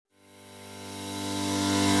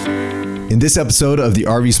In this episode of the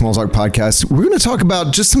RV Small Talk podcast, we're going to talk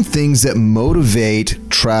about just some things that motivate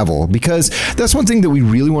travel, because that's one thing that we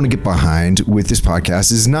really want to get behind with this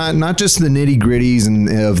podcast is not just the nitty gritties and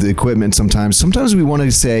of the equipment. Sometimes we want to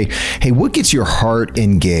say, hey, what gets your heart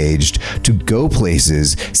engaged to go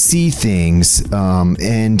places, see things,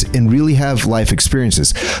 and really have life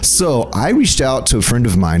experiences. So I reached out to a friend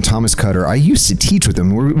of mine, Thomas Cutter. I used to teach with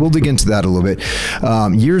him. We'll dig into that a little bit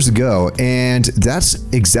years ago, and that's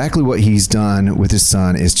exactly what he's done with his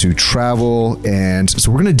son, is to travel. And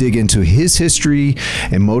so we're going to dig into his history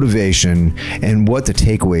and motivation and what the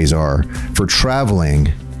takeaways are for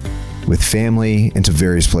traveling with family into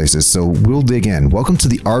various places. So we'll dig in. Welcome to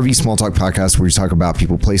the RV Small Talk podcast, where we talk about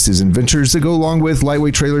people, places, and adventures that go along with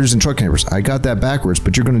lightweight trailers and truck campers. I got that backwards,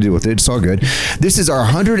 but you're going to deal with it. It's all good. This is our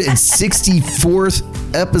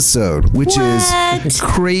 164th episode, which is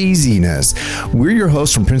craziness. We're your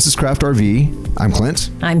hosts from Princess Craft RV. I'm Clint.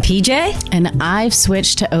 I'm PJ. And I've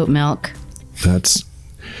switched to oat milk.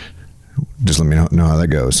 Just let me know how that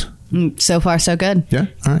goes. So far, so good. Yeah.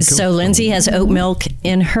 All right, cool. So Lindsay has oat milk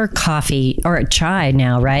in her coffee or chai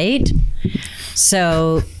now, right?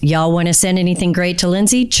 So y'all want to send anything great to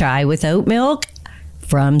Lindsay? Chai with oat milk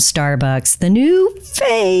from Starbucks, the new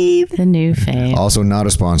fave. The new fave. Also not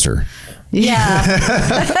a sponsor. Yeah.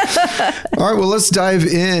 All right, well, let's dive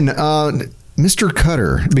in. Mr.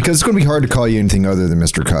 Cutter, because it's going to be hard to call you anything other than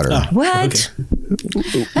Mr. Cutter. What?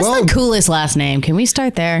 Okay. That's the coolest last name. Can we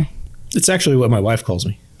start there? It's actually what my wife calls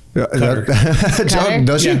me. Cutter.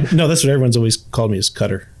 Does she? Yeah, no, that's what everyone's always called me, is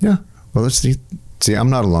Cutter. Yeah. Well, let's see. I'm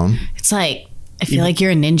not alone. It's like, I feel like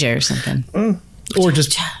you're a ninja or something. Or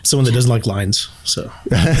just someone that doesn't like lines. So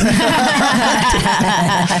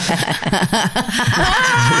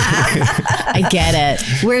I get it.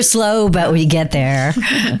 We're slow, but we get there.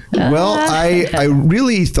 Well, I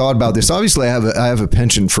really thought about this. Obviously, I have a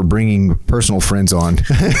penchant for bringing personal friends on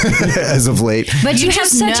as of late. But you have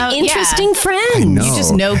just such know- interesting friends. I know. You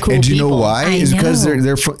just know cool And do you know people. why? I It's because know.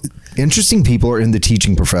 they're interesting people are in the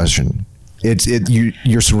teaching profession.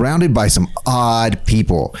 You're surrounded by some odd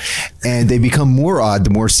people, and they become more odd the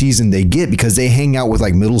more seasoned they get, because they hang out with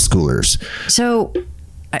like middle schoolers. So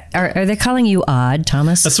are they calling you odd,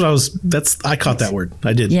 Thomas? that's what I caught that word.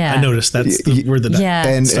 I did. Yeah. I noticed that's the word that Yeah.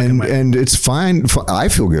 And it's fine. I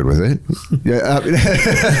feel good with it. Yeah,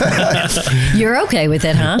 You're okay with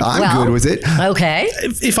it, huh? I'm good with it. Okay.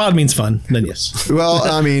 if odd means fun, then yes. Well,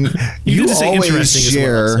 I mean, You you did say always interesting as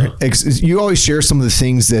share. well, You always share some of the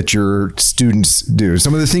things that your students do,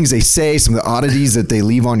 some of the things they say, some of the oddities that they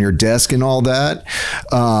leave on your desk, and all that.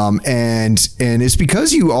 And it's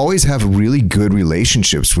because you always have really good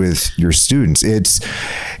relationships with your students. It's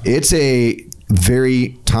a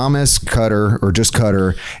very Thomas Cutter, or just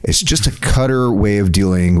Cutter. It's just a Cutter way of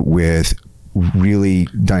dealing with really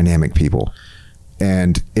dynamic people,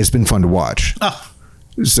 and it's been fun to watch.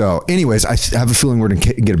 So anyways, I have a feeling we're going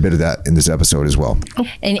to get a bit of that in this episode as well.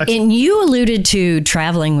 And you alluded to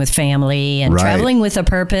traveling with family and Right. traveling with a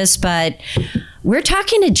purpose, but we're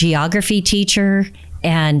talking a geography teacher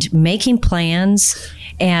and making plans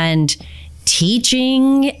and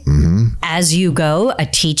teaching as you go, a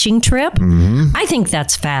teaching trip. I think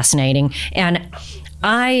that's fascinating. And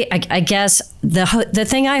I guess the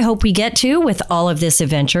thing I hope we get to with all of this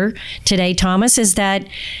adventure today, Thomas, is that,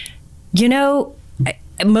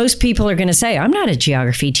 most people are going to say, I'm not a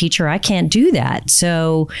geography teacher. I can't do that.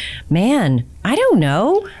 So, man, I don't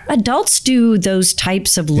know. Adults do those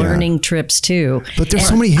types of learning trips too. But there's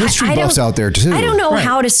so many history buffs out there too. I don't know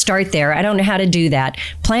how to start there. I don't know how to do that.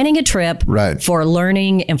 Planning a trip for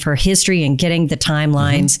learning and for history and getting the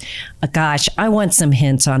timelines. Gosh, I want some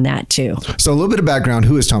hints on that too. So a little bit of background.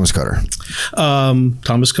 Who is Thomas Cutter?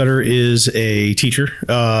 Thomas Cutter is a teacher.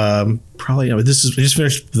 This is just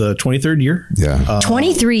finished the 23rd year. Yeah.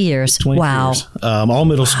 23 years. 23 Wow. years. All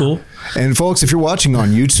middle school. And folks, if you're watching on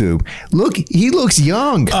YouTube, look, he looks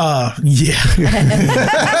young. Yeah.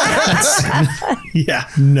 Yeah.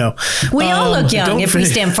 No. We all look young if we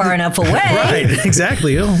stand far enough away. Right.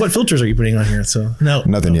 Exactly. Oh, what filters are you putting on here? So no.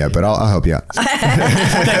 Nothing yet, but I'll help you out.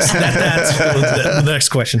 That's the next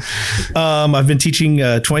question. I've been teaching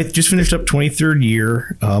just finished up 23rd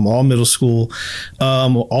year, all middle school,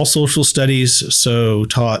 all social studies. So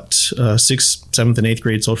taught 6th, 7th, and 8th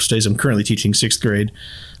grade social studies. I'm currently teaching 6th grade,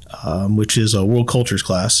 which is a world cultures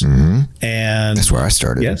class. And That's where I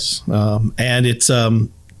started. yes, and it's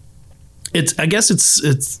I guess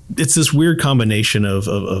it's this weird combination of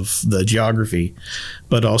the geography,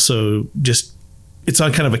 but also just it's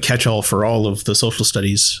on kind of a catch-all for all of the social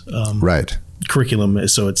studies Right. curriculum.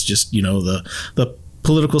 So it's just, the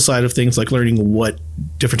political side of things, like learning what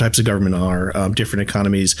different types of government are, different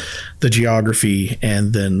economies, the geography,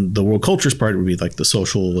 and then the world cultures part would be like the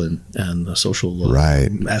social and the social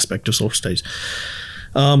aspect of social studies.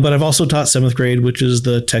 But I've also taught 7th grade, which is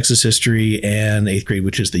the Texas history, and 8th grade,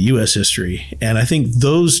 which is the U.S. history. And I think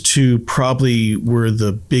those two probably were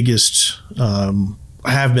the biggest,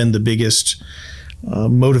 have been the biggest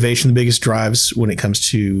motivation, the biggest drives when it comes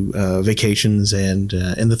to vacations and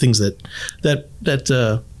the things that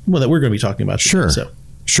we're going to be talking about today. Sure.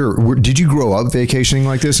 Sure. Did you grow up vacationing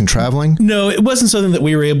like this and traveling? No, it wasn't something that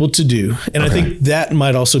we were able to do. And I think that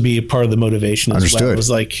might also be a part of the motivation as Understood. well. It was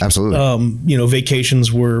like, absolutely.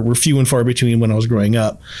 Vacations were few and far between when I was growing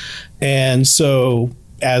up. And so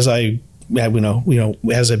as I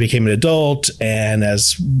as I became an adult and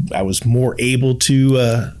as I was more able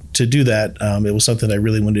to do that, it was something I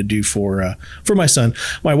really wanted to do for my son.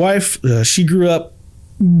 My wife, she grew up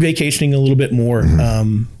vacationing a little bit more,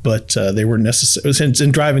 but they weren't necessary,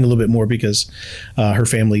 and driving a little bit more because her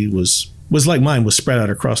family was like mine, was spread out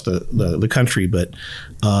across the country. But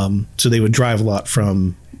so they would drive a lot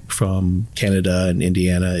from Canada and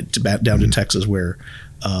Indiana down to Texas, where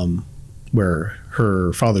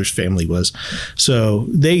her father's family was. So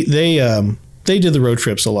they did the road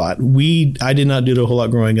trips a lot. I did not do it a whole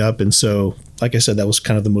lot growing up, and so, like I said, that was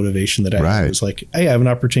kind of the motivation that I had. It was like, hey, I have an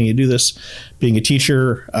opportunity to do this. Being a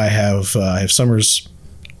teacher, I have summers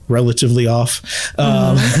relatively off.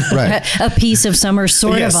 A piece of summer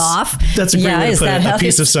sort of off. That's a great way to put it. A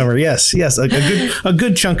piece of summer. Yes. A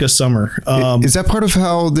good chunk of summer. Is that part of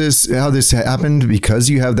how this happened? Because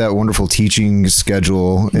you have that wonderful teaching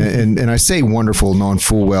schedule, and I say wonderful, knowing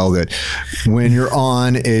full well that when you're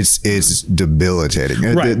on, it's debilitating.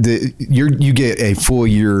 Right. You get a full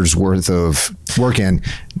year's worth of work in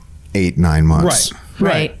 8-9 months.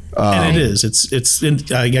 Right. And it is. It's.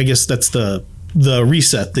 I guess that's the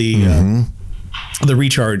reset, the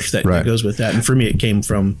recharge that goes with that. And for me, it came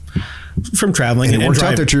from traveling. And it worked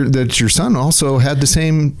out that your son also had the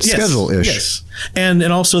same schedule-ish. Yes. And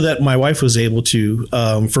also that my wife was able to,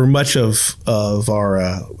 for much of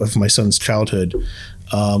my son's childhood,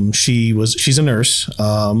 she's a nurse,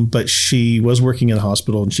 but she was working in a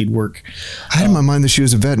hospital, and she'd work. I had in my mind that she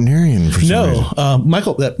was a veterinarian for some reason.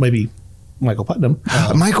 Michael, that might be Michael Putnam.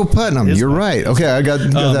 Michael Putnam, you're right. Okay, I got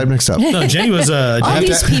that mixed up. No, Jenny was all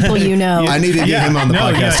these people you know. I need to get him on the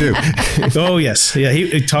podcast too. Oh yes, yeah.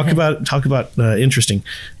 He talk about interesting.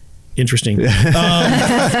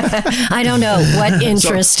 I don't know what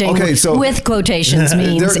interesting with quotations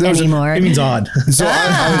means anymore. It means odd. So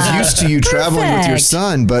I was used to you traveling with your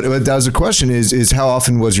son, but that was a question: is how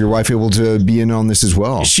often was your wife able to be in on this as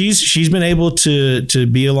well? She's been able to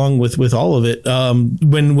be along with all of it.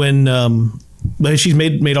 When she's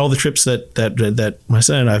made all the trips that my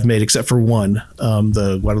son and I've made, except for one,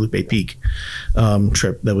 the Guadalupe Peak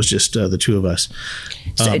trip. That was just the two of us.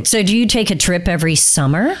 So do you take a trip every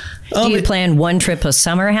summer? Do you plan one trip a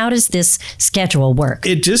summer? How does this schedule work?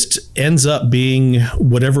 It just ends up being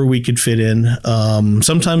whatever we could fit in.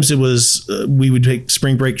 Sometimes it was we would take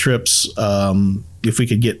spring break trips if we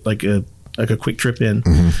could get like a quick trip in.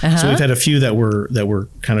 So we've had a few that were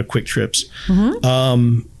kind of quick trips.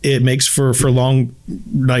 It makes for long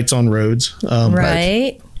nights on roads,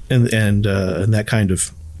 right? And that kind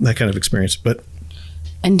of experience.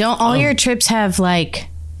 And don't all your trips have like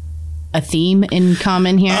a theme in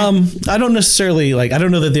common here? I don't necessarily I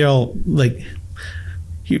don't know that they're all like.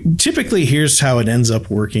 Typically, here's how it ends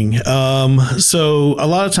up working. So a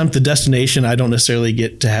lot of times, the destination I don't necessarily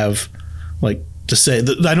get to have to say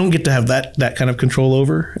that I don't get to have that kind of control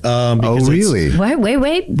over. Oh, really?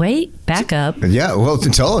 Wait, back up. Yeah, well,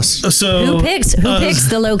 tell us. So who picks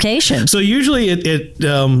the location? So usually it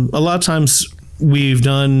a lot of times we've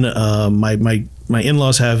done, my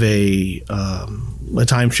in-laws have a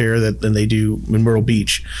timeshare that they do in Myrtle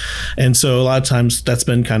Beach. And so a lot of times that's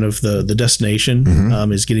been kind of the destination,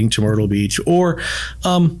 is getting to Myrtle Beach. Or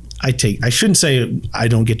I shouldn't say I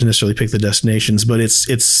don't get to necessarily pick the destinations, but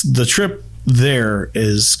it's the trip there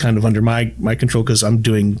is kind of under my control because I'm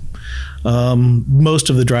doing most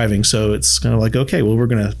of the driving. So it's kind of like, okay, well, we're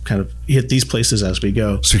going to kind of hit these places as we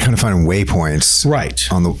go. So you're kind of finding waypoints. Right.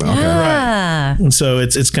 Right. And so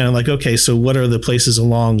it's kind of like, okay, so what are the places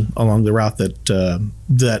along the route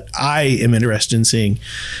that I am interested in seeing?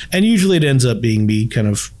 And usually it ends up being me kind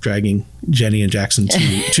of dragging Jenny and Jackson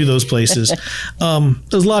to those places. It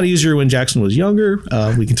was a lot easier when Jackson was younger.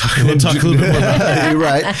 We can talk a little bit more about that.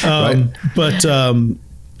 Right. But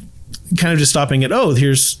kind of just stopping at,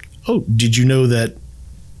 did you know that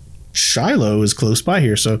Shiloh is close by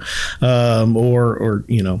here? So, or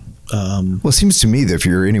Well, it seems to me that if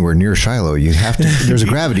you're anywhere near Shiloh, you have to. There's a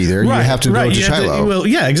gravity there. You have to go to Shiloh. Well,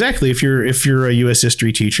 yeah, exactly. If you're a U.S.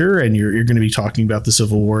 history teacher and you're going to be talking about the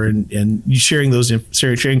Civil War and you sharing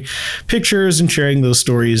pictures and sharing those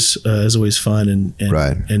stories is always fun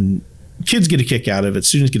and kids get a kick out of it.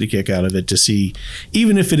 Students get a kick out of it to see,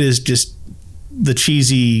 even if it is just the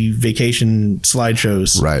cheesy vacation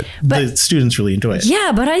slideshows. Right. The students really enjoy it.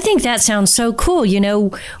 Yeah, but I think that sounds so cool.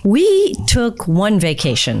 We took one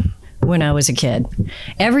vacation when I was a kid.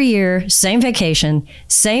 Every year, same vacation,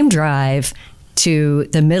 same drive to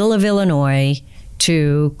the middle of Illinois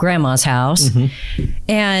to grandma's house. Mm-hmm.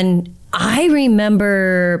 And I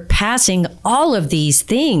remember passing all of these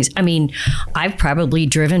things. I mean, I've probably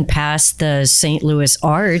driven past the St. Louis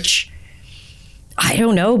Arch, I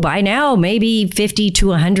don't know, by now, maybe 50 to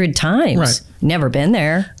 100 times. Right. Never been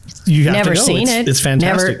there. You have never to go. seen it. It's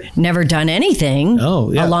fantastic. Never done anything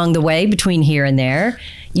along the way between here and there.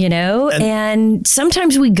 And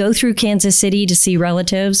sometimes we go through Kansas City to see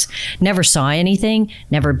relatives, never saw anything,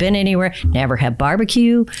 never been anywhere, never had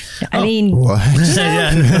barbecue. I mean, What?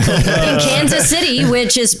 in Kansas City,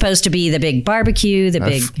 which is supposed to be the big barbecue,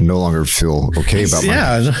 No longer feel okay about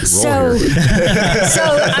my role so here.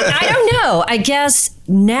 I don't know. I guess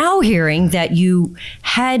now hearing that you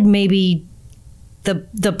had maybe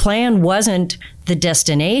the plan wasn't the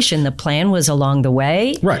destination, the plan was along the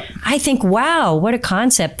way. Right. I think, wow, what a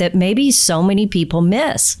concept that maybe so many people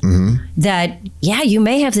miss. Mm-hmm. That, you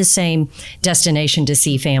may have the same destination to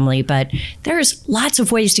see family, but there's lots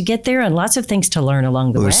of ways to get there and lots of things to learn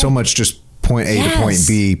along the way. There's so much just point A to point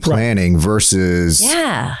B planning versus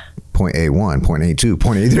point A1, point A2,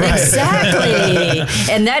 point A3.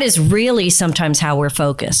 Exactly. And that is really sometimes how we're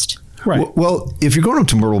focused. Right. Well, if you're going up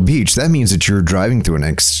to Myrtle Beach, that means that you're driving through an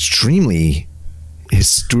extremely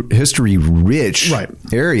history-rich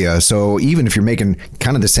area. So even if you're making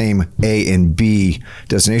kind of the same A and B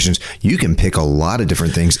destinations, you can pick a lot of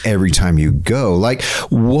different things every time you go. Like,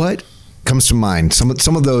 what comes to mind? Some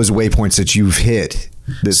of those waypoints that you've hit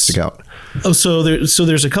that stick out. Oh, so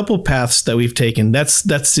there's a couple paths that we've taken. That's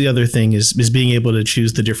the other thing is being able to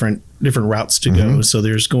choose the different routes to go. So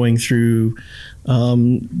there's going through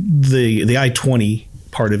the I-20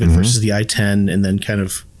 part of it versus the I-10, and then kind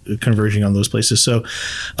of converging on those places. So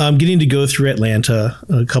getting to go through Atlanta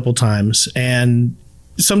a couple times, and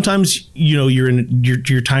sometimes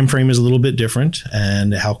your time frame is a little bit different,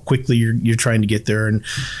 and how quickly you're trying to get there, and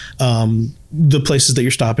the places that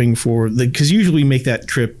you're stopping for, because usually we make that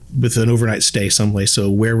trip with an overnight stay someplace.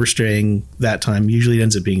 So where we're staying that time usually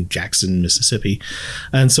ends up being Jackson, Mississippi,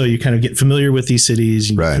 and so you kind of get familiar with these cities.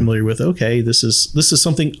 You get familiar with, okay, this is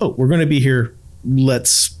something. Oh, we're going to be here.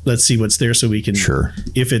 Let's see what's there, so we can. Sure.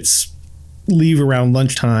 If it's leave around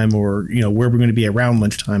lunchtime, or where we're going to be around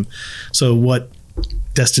lunchtime. So what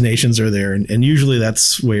destinations are there, and usually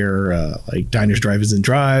that's where like diners, drive-ins, and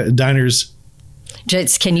diners.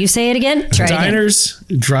 Can you say it again? Diners,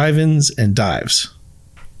 drive-ins, and dives.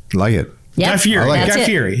 Like it. Yeah, Guy Fieri. Guy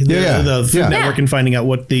Fieri. The Food Network, and finding out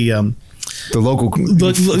what the local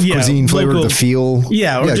cuisine flavor, the feel.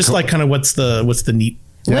 Yeah, or just like kind of what's the neat.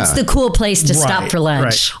 What's the cool place to stop for lunch?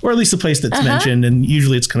 Right. Or at least the place that's mentioned, and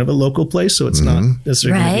usually it's kind of a local place, so it's not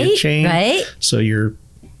necessarily going to be a chain. Right. So you're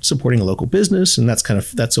supporting a local business, and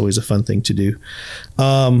that's always a fun thing to do.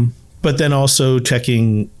 But then also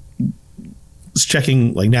checking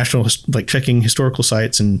checking historical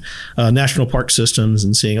sites and national park systems,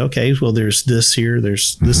 and seeing, okay, well, there's this here,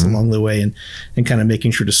 there's this along the way, and kind of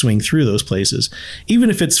making sure to swing through those places, even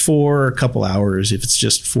if it's for a couple hours, if it's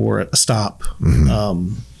just for a stop.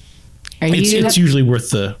 It's usually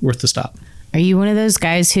worth the stop. Are you one of those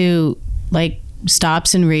guys who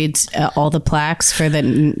stops and reads all the plaques for the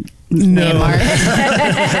landmarks?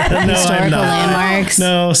 Historical landmarks?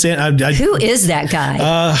 No, who is that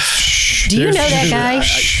guy? Do you know that guy?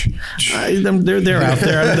 They're out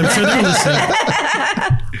there. For them to see.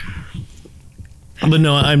 But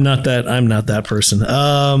no, I'm not that person.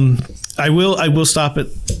 I will stop it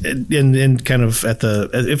and kind of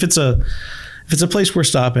if it's a place we're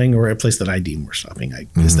stopping, or a place that I deem we're stopping. I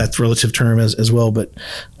guess that's a relative term as well. But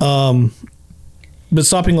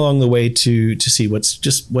stopping along the way to see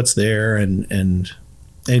what's there, and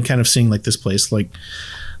kind of seeing this place,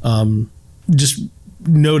 just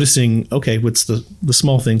noticing, okay, what's the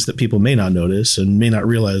small things that people may not notice and may not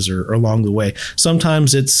realize are along the way.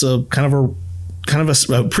 Sometimes it's kind of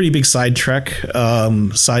a pretty big side trek,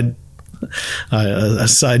 side a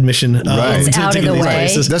side mission. Right. It's out of the way.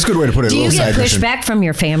 Places. That's a good way to put it. Do a you little get side mission. pushback from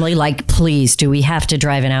your family? Like, please, do we have to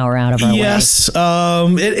drive an hour out of our way? Yes,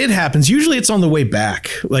 it happens. Usually it's on the way back,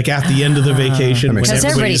 like at the end of the vacation. makes when Because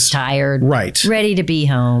everybody's tired. Right. Ready to be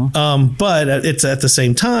home. But it's at the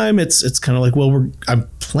same time, it's kind of like, well, I'm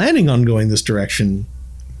planning on going this direction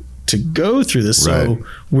to go through this. Right. So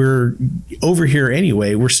we're over here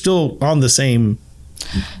anyway. We're still on the same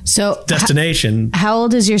So destination. how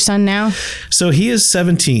old is your son now? So he is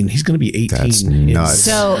 17. He's going to be 18. That's nuts.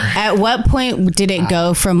 So at what point did it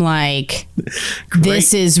go from like,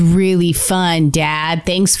 this is really fun, Dad,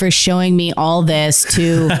 thanks for showing me all this,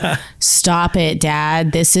 to stop it,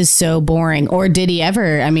 Dad, this is so boring? Or did he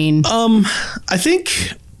ever? I mean, I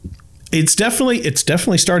think it's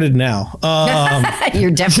definitely started now.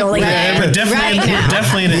 You're definitely there. We're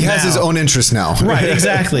definitely in it He has now. his own interests now. Right,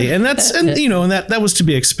 exactly, and that was to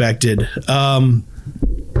be expected.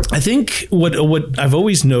 I think what I've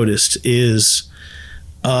always noticed is,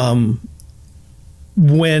 when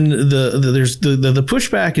the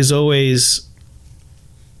pushback is always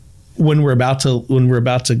when we're about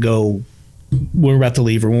to go. When we're about to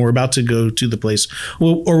leave, or when we're about to go to the place,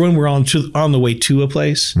 or when we're on the way to a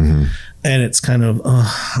place, and it's kind of,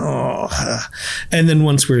 and then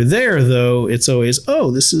once we're there, though, it's always,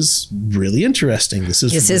 this is really interesting. This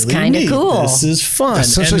is really kind of neat. cool. This is fun.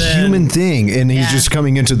 That's such And a then- human thing, and he's just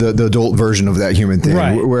coming into the adult version of that human thing,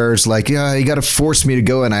 Right. where it's like, yeah, you got to force me to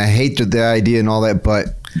go, and I hate the idea and all that, but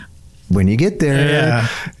when you get there, Yeah,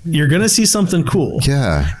 you're gonna see something cool.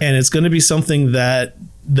 Yeah. and it's gonna be something that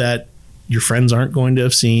your friends aren't going to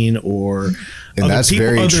have seen, or And that's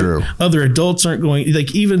very true. Other adults aren't going,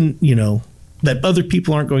 like, even that other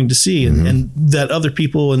people aren't going to see, and that other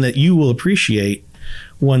people and that you will appreciate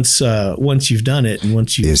once you've done it, and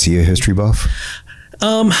once you. Is he a history buff?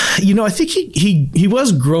 I think he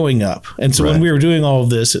was growing up, and so when Right. we were doing all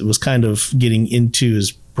of this, it was kind of getting into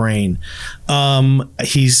his brain.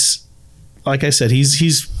 He's, like I said,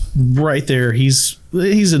 he's right there. He's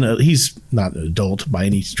not an adult by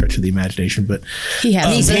any stretch of the imagination, but he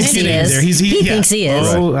has. He thinks he getting is. there. He thinks he is.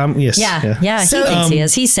 Oh, yes. Yeah, So, he thinks he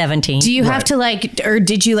is. He's 17. Do you have to or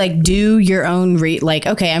did you do your own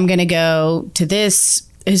okay, I'm going to go to this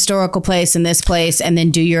historical place and this place, and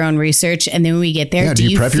then do your own research, and then when we get there, Yeah, do do you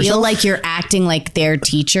you prep feel yourself? like you're acting like their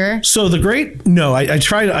teacher? So I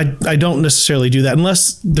try to, I don't necessarily do that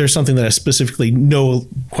unless there's something that I specifically know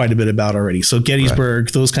quite a bit about already. So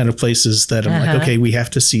Gettysburg, those kind of places that I'm like, okay, we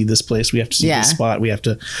have to see this place. We have to see this spot. We have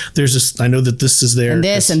to, I know that this is there. And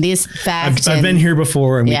this and these facts. I've been here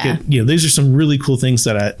before, and Yeah. we could, these are some really cool things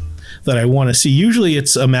that I want to see. Usually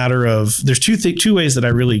it's a matter of, there's two ways that I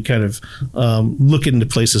really kind of look into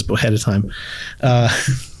places ahead of time.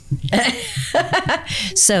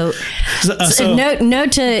 So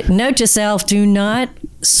note to self: do not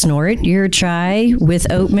snort your chai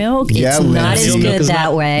with oat milk. Yeah, It's not Lindsay. as Milk good is that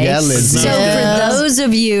not- way. Yeah, Lindsay. So for those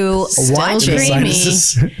of you watching,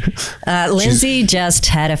 Lindsay just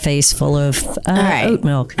had a face full of right. oat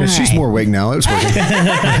milk. She's right. more awake now. It was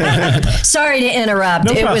working. Sorry to interrupt.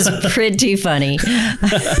 It was pretty funny.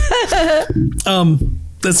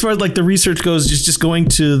 As far as the research goes, just going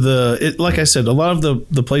to like I said, a lot of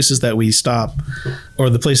the places that we stop,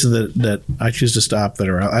 or the places that I choose to stop,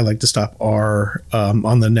 I like to stop, are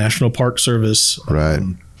on the National Park Service. Right.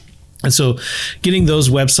 And so getting those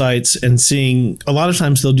websites and seeing, a lot of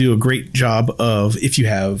times they'll do a great job of, if you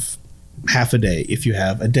have half a day, if you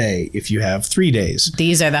have a day, if you have 3 days.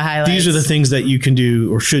 These are the highlights. These are the things that you can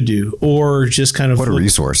do or should do, or just kind of What a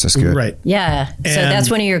resource. That's good. Right. Yeah. So And-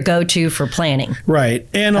 that's one of your go-to for planning. Right.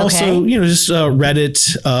 And also, just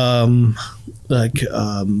Reddit,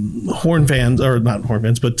 horn fans, or not horn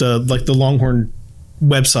fans, but like the Longhorn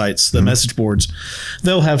websites, the message boards,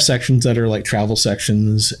 they'll have sections that are like travel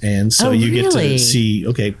sections. And so Oh, you get really? to see,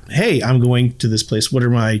 okay, hey, I'm going to this place. What are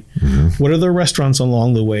the restaurants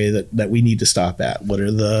along the way that we need to stop at? What are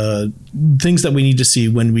the things that we need to see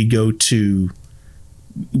when we go to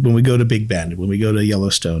Big Bend, when we go to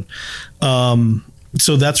Yellowstone?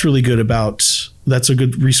 So that's really good that's a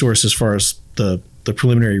good resource as far as the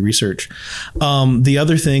preliminary research. The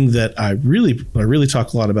other thing that I really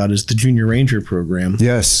talk a lot about is the Junior Ranger program.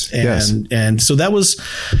 Yes. Yes. And so that was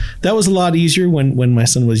a lot easier when my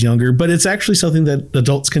son was younger, but it's actually something that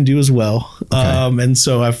adults can do as well. And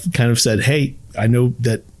so I've kind of said, hey, I know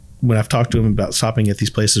that when I've talked to him about stopping at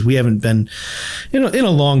these places, we haven't been in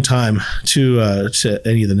a long time to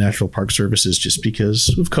any of the National Park Services, just because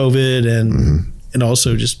of COVID and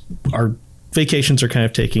also just our vacations are kind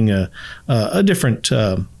of taking a different,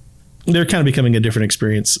 they're kind of becoming a different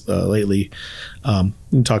experience lately. We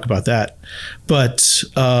can talk about that. But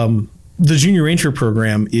the Junior Ranger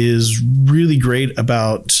program is really great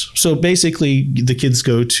about, so basically the kids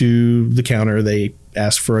go to the counter, they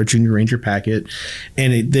ask for a Junior Ranger packet,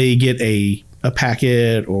 and they get a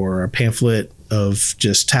packet or a pamphlet of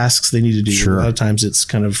just tasks they need to do. Sure. A lot of times it's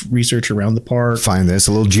kind of research around the park. Find this,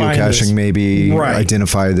 a little Find this. geocaching maybe, Right.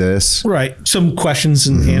 identify this. Right. Some questions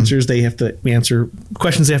and answers they have to answer,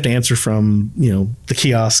 questions they have to answer from, the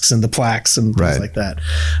kiosks and the plaques and things Right. like that.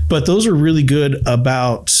 But those are really good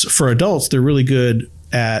for adults, they're really good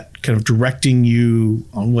at kind of directing you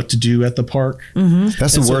on what to do at the park.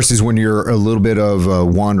 That's the worst is when you're a little bit of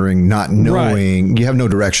wandering, not knowing, you have no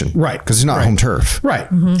direction. Right. Because it's not Right. home turf.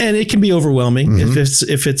 Right. And it can be overwhelming if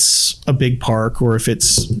it's a big park or if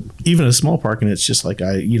it's even a small park and it's just like,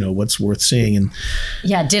 what's worth seeing. And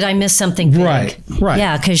Yeah. Did I miss something big? Right.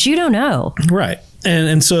 Yeah. Because you don't know. right.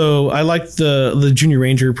 And so I like the Junior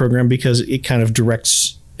Ranger program because it kind of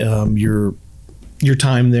directs your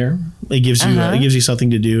time there. It gives you something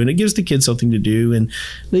to do, and it gives the kids something to do, and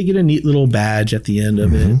they get a neat little badge at the end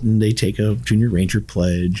of it, and they take a Junior Ranger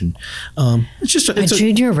pledge, and it's A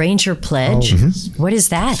Junior Ranger pledge? What is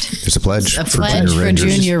that? There's a pledge, A pledge for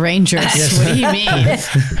Junior Rangers. What do you mean?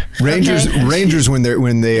 Rangers when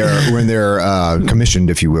they're commissioned,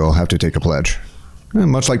 if you will, have to take a pledge.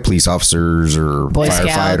 Much like police officers or Boy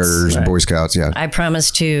firefighters, Scouts. Boy Scouts, yeah. I promise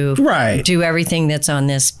to Right. do everything that's on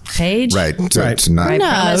this page. Right. So Right. it's not, I No,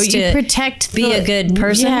 promise you to protect. be a good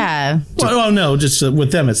person. Yeah. well, no, just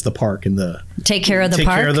with them, it's the park and the Take care of the take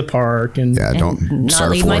park. care of the park and yeah, don't not start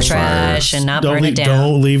a leave my forest trash fire. and not don't burn leave, it down.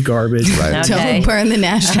 don't leave garbage. Right. Okay. Don't burn the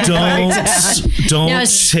national Don't No,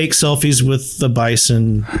 it's- take selfies with the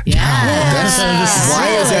bison.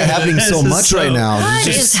 Why is that happening so This is much right now? What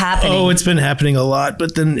is happening? Oh, it's been happening a lot,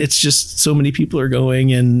 but then it's just so many people are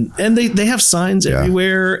going and they have signs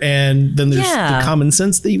everywhere, and then there's Yeah. the common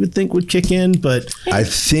sense that you would think would kick in, but I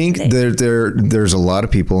think there's a lot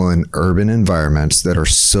of people in urban environments that are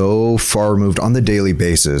so far removed on the daily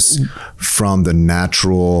basis from the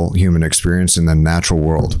natural human experience in the natural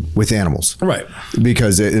world with animals. right.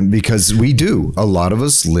 Because a lot of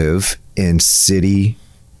us live in city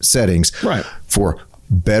settings Right. for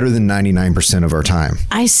better than 99% of our time.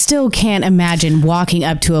 I still can't imagine walking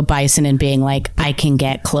up to a bison and being like, I can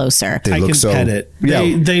get closer. They I look can so pet it.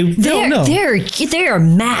 Yeah. They don't know. They're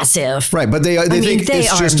massive. Right, but they mean, think they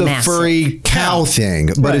it's are just a massive. furry cow thing,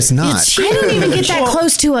 but Right. it's not. I don't even get that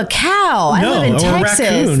close to a cow. I No, live in or a Texas.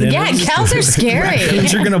 raccoon, and Yeah, it's- cows are scary.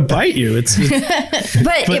 Raccoons are going to bite you. It's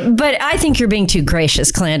But I think you're being too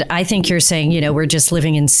gracious, Clint. I think you're saying, we're just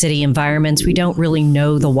living in city environments. We don't really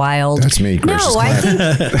know the wild. That's me, gracious No, I think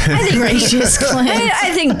Gracious Clint.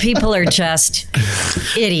 I think people are just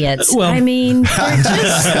idiots. Well- I mean, they're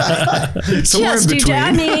just Somewhere in between.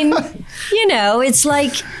 I mean, it's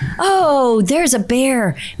like, oh, there's a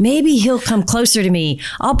bear. Maybe he'll come closer to me.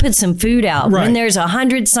 I'll put some food out. Right. And there's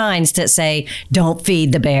 100 signs that say, "Don't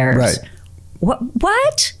feed the bears." Right.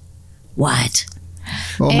 What?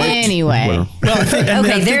 Well, Anyway. whatever. well, I think, and Okay,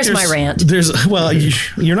 I think there's my rant.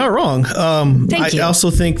 You're not wrong. Thank you. I also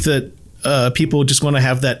think that people just want to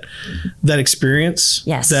have that experience.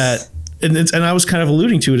 Yes. And I was kind of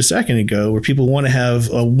alluding to it a second ago, where people want to have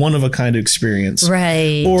a one of a kind experience,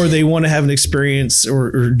 Right. Or they want to have an experience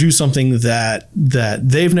or do something that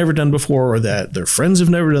they've never done before, or that their friends have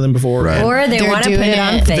never done before, Right. Or they They're want to put doing it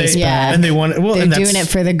on it. Facebook. Yeah. and they want They're and doing that's-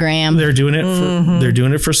 it for the gram. They're doing it for they're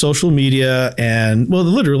doing it for social media, and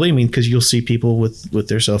literally, I mean, because you'll see people with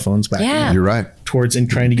their cell phones back Yeah. You're right. towards and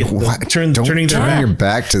trying to get What? turning Don't their turn back. your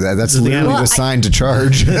back to that. That's the literally animal. the sign to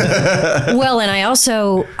charge. Well, and I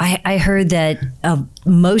also I heard that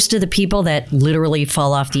most of the people that literally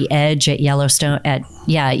fall off the edge at Yellowstone at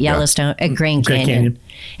Grand Canyon.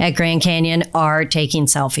 At Grand Canyon are taking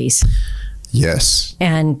selfies, Yes.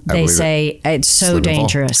 and I they believe it. say it's so Slip and fall.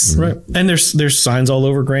 dangerous. Right. And there's signs all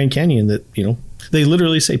over Grand Canyon that, they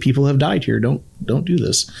literally say people have died here. Don't do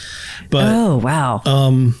this. But Oh wow!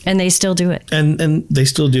 And they still do it. and they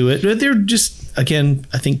still do it. But they're just, again,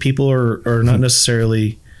 I think people are not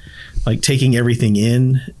necessarily like taking everything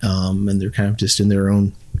in, and they're kind of just in their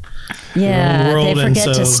own Yeah, world, they and forget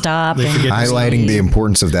to so stop. they and- forget to Highlighting the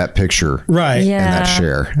importance of that picture right. Yeah. and that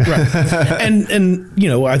share. Right.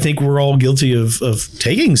 and I think we're all guilty of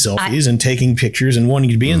taking selfies and taking pictures and wanting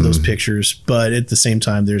to be in those pictures, but at the same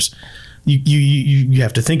time there's you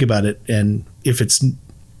have to think about it, and if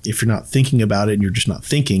you're not thinking about it and you're just not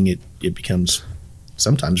thinking, it becomes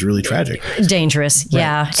sometimes really tragic. dangerous.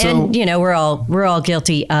 Yeah, So- and we're all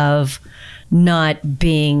guilty of not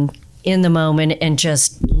being in the moment and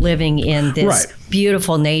just living in this Right.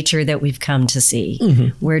 beautiful nature that we've come to see.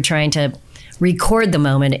 We're trying to record the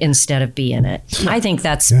moment instead of be in it. I think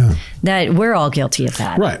that we're all guilty of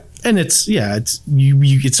that. Right. And it's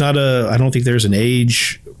not I don't think there's an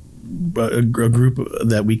age, a group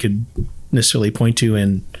that we could necessarily point to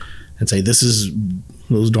and say, this is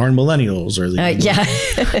those darn millennials or darn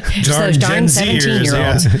those darn Gen Zers.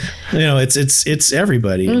 17-year-olds. Yeah. It's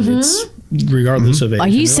everybody. It's regardless of age. Are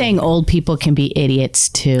you saying old people can be idiots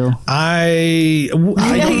too? I don't know.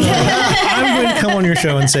 I wouldn't come on your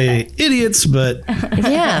show and say idiots, but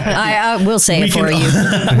I will say it for you.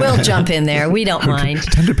 We'll jump in there. We don't mind.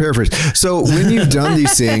 Time to paraphrase. So when you've done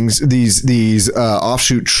these things, these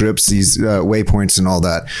offshoot trips, these waypoints and all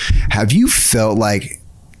that, have you felt like,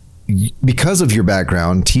 because of your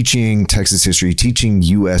background, teaching Texas history, teaching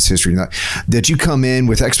U.S. history, that you come in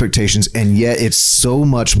with expectations, and yet it's so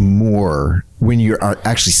much more when you're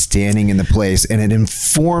actually standing in the place, and it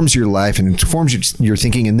informs your life and informs your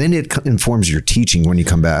thinking, and then it informs your teaching when you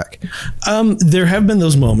come back? There have been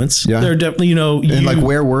those moments. Yeah. There are definitely, and like,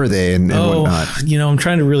 where were they and whatnot? I'm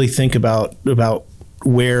trying to really think about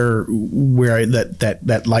where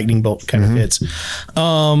that lightning bolt kind of hits.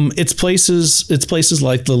 It's places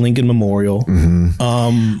like the Lincoln Memorial.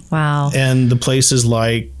 Wow. And the places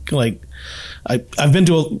like I've been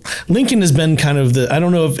to Lincoln has been kind of I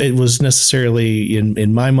don't know if it was necessarily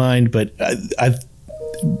in my mind, but I've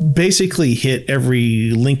basically hit every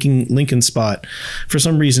Lincoln spot. For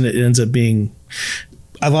some reason, it ends up being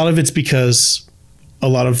a lot of it's because a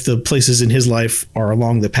lot of the places in his life are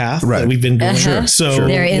along the path that we've been going. So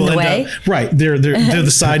they're in the way. They're the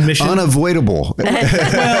side mission. Unavoidable.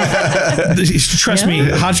 Well, trust me,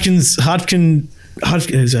 Hodgkinville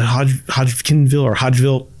or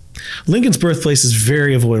Hodgeville. Lincoln's birthplace is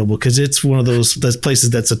very avoidable because it's one of those places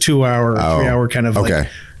that's a 2-hour, 3-hour kind of like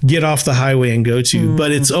get off the highway and go to.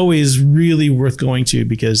 But it's always really worth going to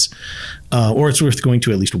because, or it's worth going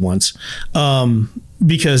to at least once.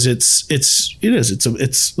 Because it's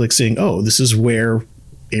like saying, oh, this is where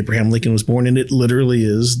Abraham Lincoln was born, and it literally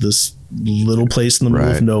is this little place in the middle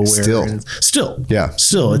of nowhere.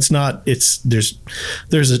 Still, it's not.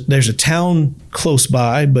 There's a town close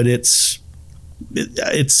by, but it's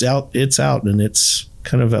out, and it's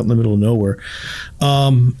kind of out in the middle of nowhere.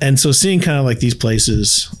 And so seeing kind of like these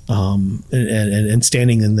places, and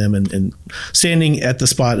standing in them, and standing at the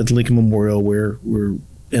spot at the Lincoln Memorial where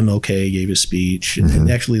MLK gave his speech, and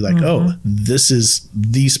actually oh, this is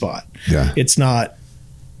the spot. Yeah. It's not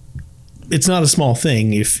a small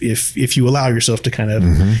thing if you allow yourself to kind of,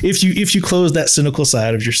 if you close that cynical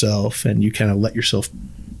side of yourself and you kind of let yourself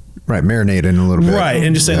marinate in a little bit. Right.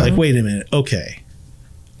 And just say like, wait a minute. Okay.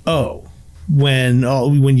 Oh, when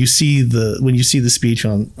you see the speech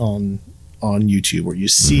on YouTube, or you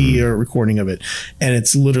see a recording of it, and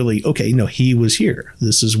it's literally, okay, no, he was here.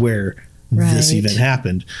 This is where this event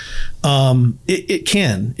happened. It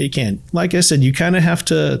can, like I said, you kind of have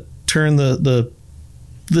to turn the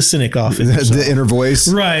cynic off. The inner voice.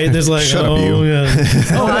 Right. There's like, shut up, you.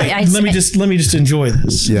 Yeah. Let me just enjoy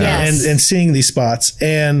this. Yeah. Yes. And seeing these spots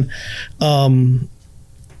and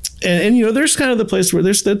there's kind of the place where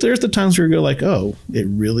there's the times where you go like, oh, it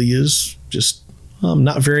really is just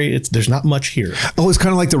not very. There's not much here. Oh, it's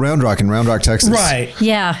kind of like the Round Rock in Round Rock, Texas.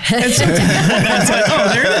 Yeah. It's like,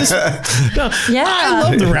 oh, there it is. No, Yeah. I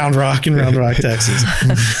love the Round Rock in Round Rock, Texas.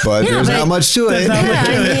 But there's not much to it.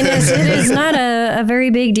 It is not a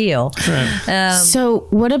very big deal. Right. So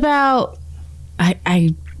what about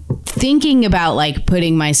I thinking about like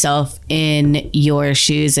putting myself in your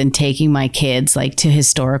shoes and taking my kids like to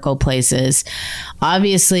historical places.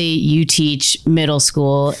 Obviously you teach middle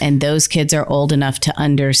school and those kids are old enough to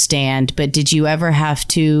understand, but did you ever have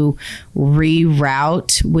to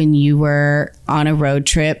reroute when you were on a road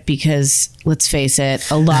trip? Because let's face it,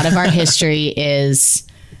 a lot of our history is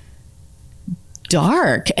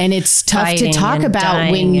dark and it's tough to talk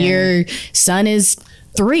about when your son is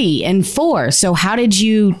 3 and 4. So how did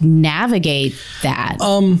you navigate that?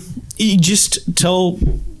 You just tell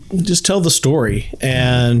the story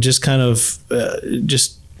and just kind of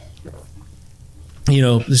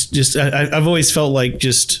I've always felt like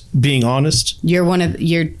just being honest.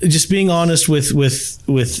 Just being honest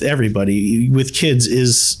with everybody, with kids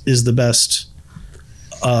is the best.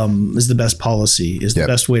 Is the best policy, is the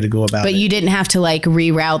best way to go about it. But you didn't have to like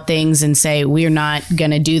reroute things and say, we're not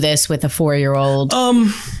going to do this with a 4-year-old.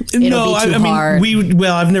 No,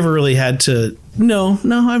 I've never really had to. No,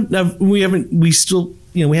 we haven't. We still,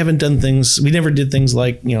 we haven't done things. We never did things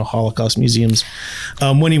like, Holocaust museums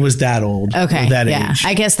when he was that old. Okay. Or that age.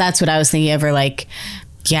 I guess that's what I was thinking ever like,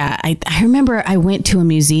 I remember I went to a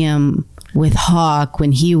museum with Hawk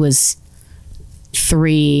when he was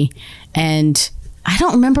 3 and I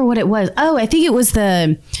don't remember what it was. Oh, I think it was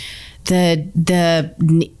the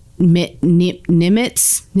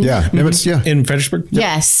Nimitz. Yeah, Nimitz, yeah. In Fredericksburg.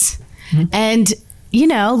 Yes. And, you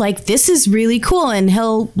know, like, this is really cool. And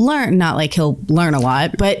he'll learn, not like he'll learn a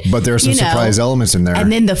lot, but But there are some you know, surprise elements in there.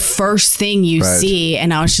 And then the first thing you Right. see,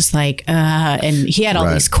 and I was just like, and he had all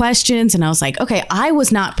Right. these questions, and I was like, okay, I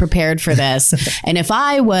was not prepared for this. And if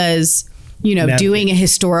I was, you know, doing a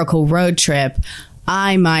historical road trip,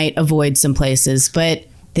 I might avoid some places. But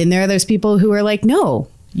then there are those people who are like, no,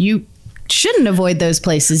 you shouldn't avoid those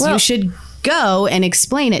places. Well- you should go and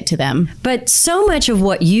explain it to them. But so much of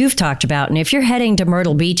what you've talked about, and if you're heading to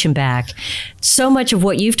Myrtle Beach and back, so much of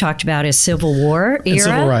what you've talked about is Civil War era And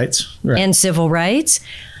civil rights. Right. and civil rights.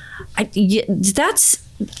 That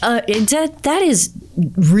is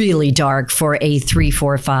really dark for a 3,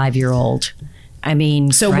 4, 5-year-old. I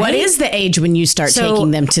mean, So what right? is the age when you start So- taking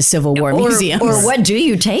them to Civil War museums? or what do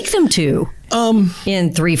you take them to?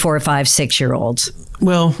 In 3, 4, 5, 6-year-olds.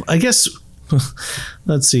 Well, I guess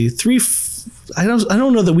let's see. I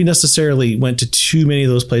don't know that we necessarily went to too many of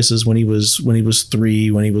those places when he was 3,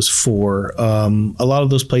 when he was 4. A lot of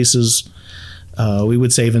those places we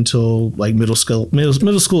would save until like middle school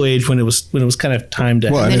age, when it was kind of time to.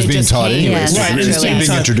 Well, and then it's it being just taught came. anyways. Yes. It's Right.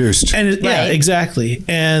 being introduced. And yeah, Right. exactly.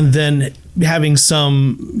 And then giving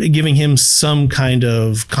him some kind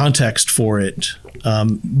of context for it,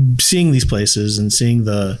 seeing these places and seeing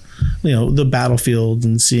the battlefield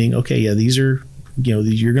and seeing, okay, yeah, these are,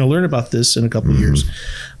 you're going to learn about this in a couple of years.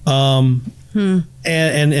 And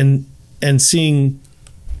seeing,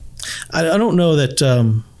 I don't know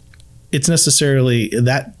that it's necessarily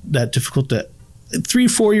that difficult to 3,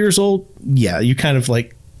 4 years old. Yeah. You kind of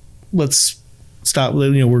like, let's stop,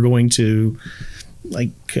 we're going to like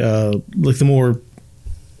the more,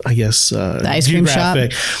 I guess, the ice cream shop.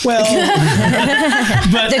 Well,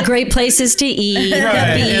 but The great places to eat,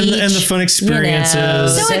 right, the beach, and the fun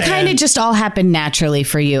experiences. So it kind of just all happened naturally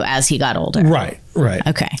for you as he got older. Right.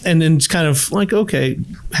 Okay. And then it's kind of like, okay,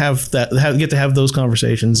 get to have those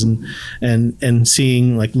conversations and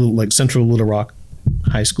seeing like Central Little Rock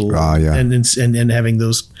High School. Yeah. And having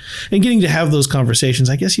those and getting to have those conversations.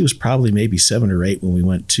 I guess he was probably maybe 7 or 8 when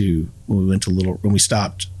we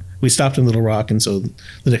stopped. We stopped in Little Rock, and so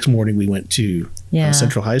the next morning we went to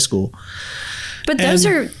Central High School. But those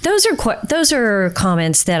are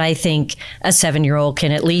comments that I think a 7-year-old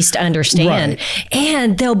can at least understand,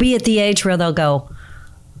 and they'll be at the age where they'll go,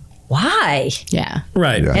 "Why?" Yeah.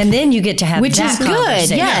 Right. Yeah. And then you get to have Which that is good.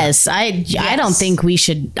 conversation. Yes. I don't think we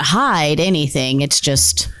should hide anything. It's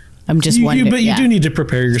just, I'm just wondering. But you do need to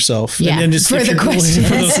prepare yourself. Yeah, and just for if the you're- questions.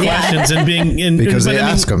 for those Yeah. questions and being Because but they I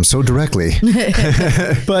mean, ask them so directly.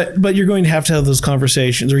 But you're going to have those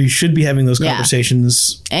conversations, or you should be having those Yeah.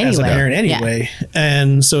 conversations as a Anyway. parent anyway.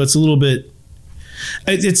 And so it's a little bit,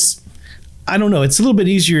 I don't know, it's a little bit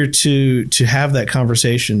easier to have that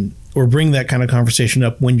conversation or bring that kind of conversation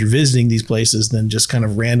up when you're visiting these places than just kind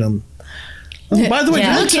of random. Oh, by the way,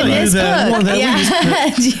 Yeah. did I Look tell at you this that, book. well, that we Yeah.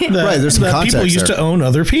 used to- Right, there's some that context people used there. to own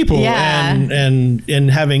other people, Yeah. and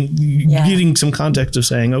having getting some context of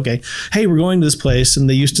saying, okay, hey, we're going to this place, and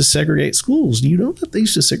they used to segregate schools. You know that they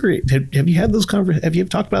used to segregate. Have you had those Have you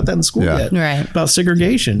talked about that in school Yeah. yet? Right. About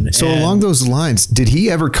segregation. So And- along those lines, did he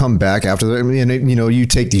ever come back after that? I mean, you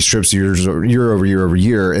take these trips year over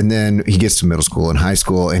year, and then he gets to middle school and high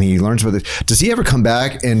school, and he learns about it. Does he ever come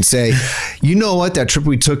back and say, you know what, that trip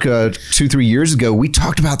we took 2-3 years ago, we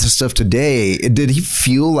talked about this stuff today. Did he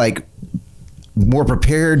feel like more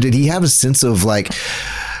prepared? Did he have a sense of like,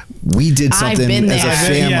 we did I've something been as a there.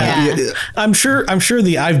 family? Yeah. I'm sure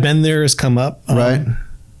the I've been there has come up. Right.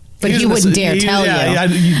 But he wouldn't dare tell you.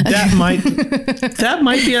 That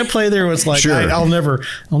might be at play there. Was like, Sure. I'll never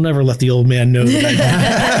let the old man know that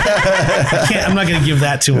I can't. I'm not going to give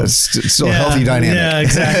that to him. It's still a healthy dynamic. Yeah,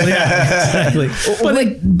 exactly. Yeah, exactly.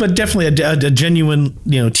 But definitely a genuine,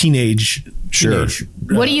 teenage. Sure.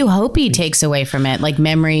 What do you hope he takes away from it? Like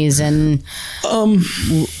memories and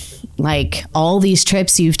like all these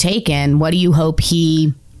trips you've taken. What do you hope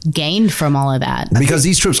he gained from all of that? Because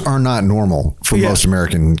these trips are not normal for Yeah. most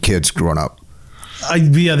American kids growing up.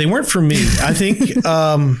 They weren't for me. I think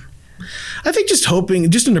just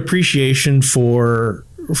hoping, just an appreciation for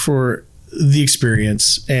the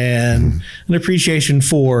experience and an appreciation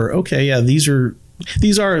for, okay, yeah, these are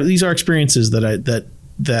experiences that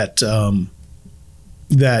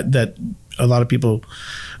a lot of people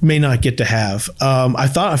may not get to have.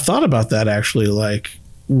 I've thought about that actually, like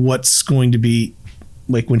what's going to be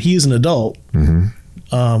like when he's an adult.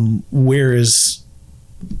 Where is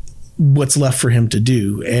what's left for him to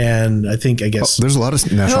do. And I guess There's a lot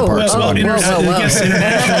of national parks. whoa, I guess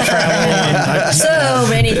international travel. And So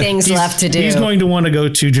many things left to do. He's going to want to go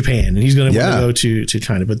to Japan, and he's going to want to go to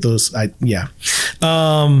China. But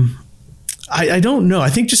I don't know. I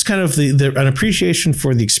think just kind of an appreciation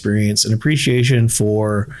for the experience, an appreciation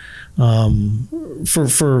for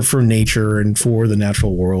nature and for the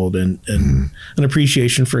natural world, and an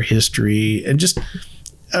appreciation for history, and just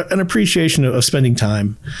an appreciation of spending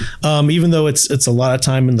time, even though it's a lot of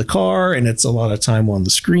time in the car and it's a lot of time on the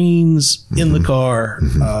screens in the car.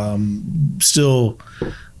 Still,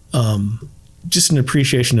 just an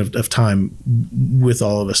appreciation of time with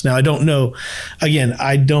all of us. Now, I don't know. Again,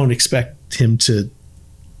 I don't expect him to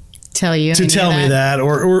tell me that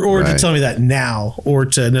or Right. to tell me that now, or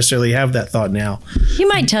to necessarily have that thought now. He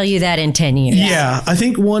might tell you that in 10 years. Yeah, I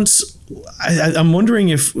think I'm wondering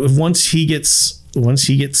if once he gets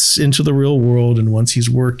into the real world, and once he's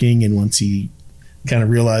working, and once he kind of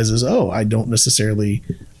realizes, I don't necessarily.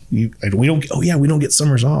 We don't get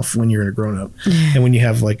summers off when you're a grown up, and when you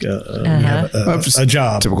have like a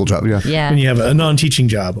job, Typical job, yeah. Yeah. when you have a non-teaching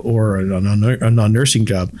job or a non-nursing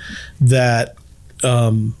job, that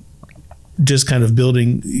just kind of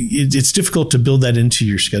building. It's difficult to build that into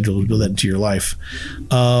your schedule, to build that into your life,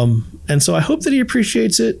 and so I hope that he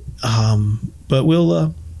appreciates it. But we'll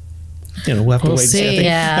have to wait and see.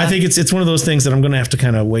 Yeah. I think it's one of those things that I'm going to have to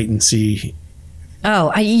kind of wait and see.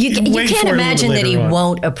 Oh, you Wait can't for it a little imagine bit that he later on.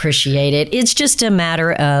 won't appreciate it. It's just a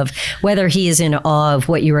matter of whether he is in awe of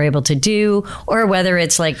what you were able to do, or whether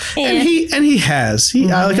it's like, And he has.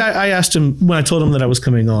 I asked him when I told him that I was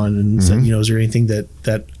coming on, and said, is there anything that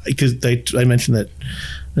because I mentioned that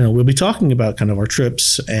we'll be talking about kind of our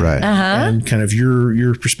trips and Right. and kind of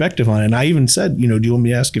your perspective on it. And I even said, do you want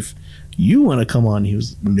me to ask if you want to come on? He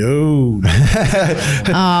was no.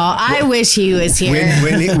 I wish he was here.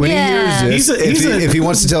 When he Yeah. hears this, if he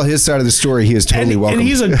wants to tell his side of the story, he is totally welcome. And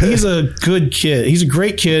he's a good kid. He's a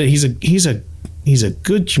great kid. He's a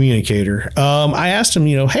good communicator. I asked him,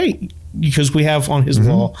 hey, because we have on his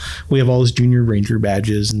wall, we have all his junior ranger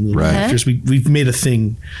badges and the rangers. We've made a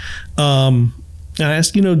thing. And I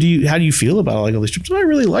asked, how do you feel about all these trips? Well, I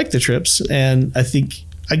really like the trips, and I think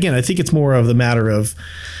it's more of the matter of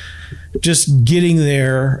just getting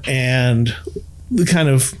there and the kind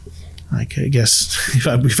of, like, I guess if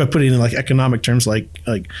I put it in like economic terms, like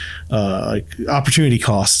opportunity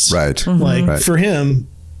costs, Right. Like Right. for him,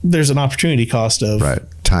 there's an opportunity cost of Right.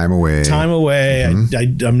 Time away.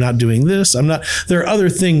 I'm not doing this. there are other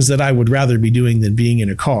things that I would rather be doing than being in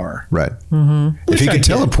a car. Right. If he I could get.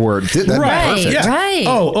 teleport, that'd be Right. perfect. Yeah. Right.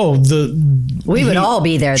 We would all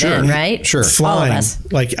be there then, right? Sure. flying. All of us.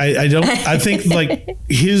 Like I think like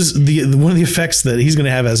one of the effects that he's going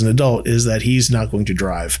to have as an adult is that he's not going to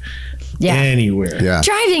drive Yeah. anywhere. Yeah.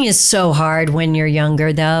 Driving is so hard when you're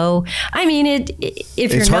younger, though. I mean,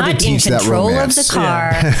 if you're hard to not in teach that control of romance. the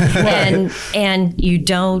car and you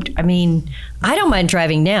don't, I mean, I don't mind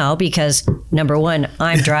driving now because number one,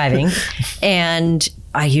 I'm driving and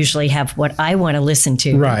I usually have what I want to listen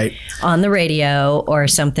to Right. on the radio or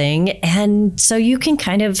something. And so you can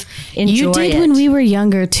kind of enjoy You did it. when we were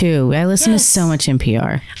younger too. I listened Yes. to so much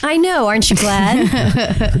NPR. I know, aren't you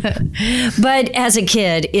glad? But as a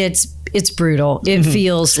kid, it's brutal. It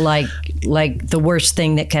feels like the worst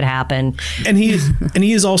thing that could happen. And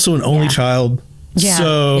he is also an only child. Yeah.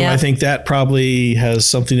 So Yeah. I think that probably has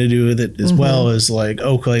something to do with it as well as like,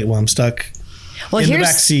 okay, well, I'm stuck Well, in the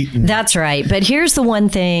back seat. That's right. But here's the one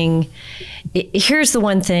thing. Here's the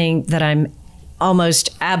one thing that I'm almost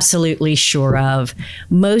absolutely sure of.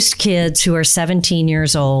 Most kids who are 17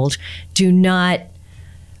 years old do not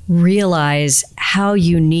realize how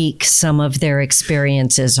unique some of their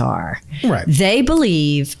experiences are. Right. They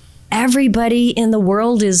believe everybody in the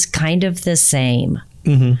world is kind of the same.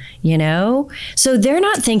 So they're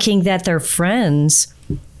not thinking that their friends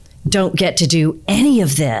don't get to do any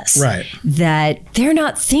of this. Right. That they're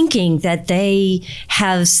not thinking that they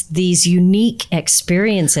have these unique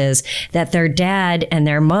experiences, that their dad and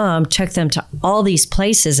their mom took them to all these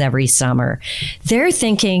places every summer. They're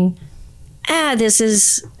thinking, this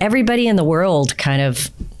is everybody in the world kind of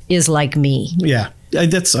is like me. Yeah. I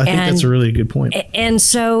think that's a really good point. And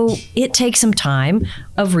so it takes some time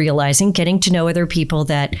of realizing, getting to know other people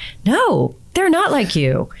that, no, they're not like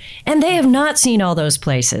you. And they have not seen all those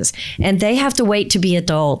places. And they have to wait to be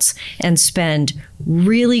adults and spend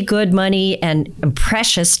really good money and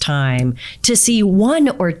precious time to see one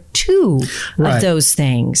or two Right. of those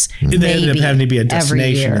things. They ended up maybe having to be a every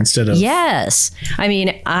destination year. instead of. Yes. I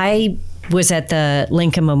mean, I was at the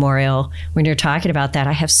Lincoln Memorial when you're talking about that.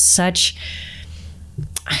 I have such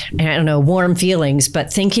I don't know, warm feelings,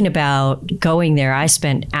 but thinking about going there, I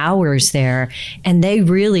spent hours there, and they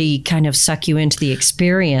really kind of suck you into the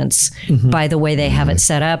experience by the way they have it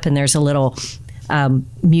set up. And there's a little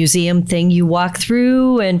museum thing you walk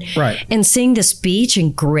through, and seeing the speech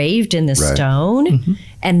engraved in the stone,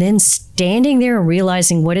 and then standing there and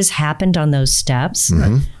realizing what has happened on those steps.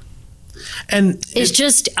 And it's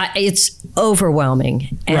just, it's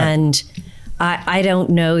overwhelming. And I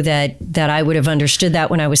don't know that I would have understood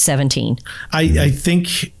that when I was 17. I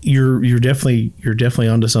think you're definitely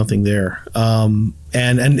onto something there. And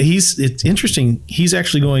it's interesting. He's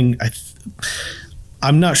actually going,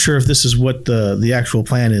 I'm not sure if this is what the actual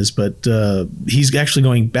plan is, but he's actually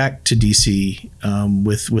going back to DC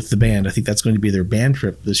with the band. I think that's going to be their band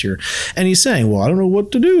trip this year. And he's saying, well, I don't know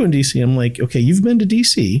what to do in DC. I'm like, okay, you've been to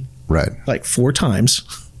DC like 4 times.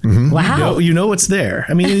 Wow. You know what's there.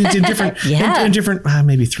 I mean, in different, in different,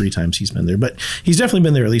 maybe 3 times he's been there, but he's definitely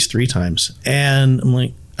been there at least 3 times.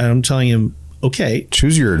 And I'm telling him, okay,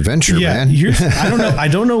 choose your adventure, man. I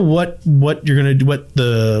don't know what you're gonna do, what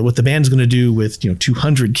the band's gonna do with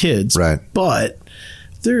 200 kids, but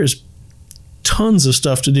there's tons of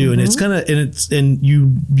stuff to do, and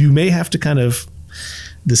you may have to kind of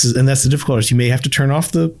that's the difficulty. You may have to turn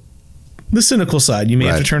off the cynical side. You may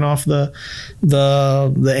have to turn off the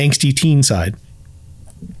angsty teen side.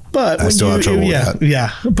 But I still have trouble with that.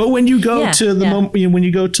 Yeah. But when you go to when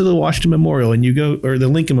you go to the Washington Memorial, and you go, or the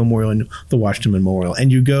Lincoln Memorial and the Washington Memorial,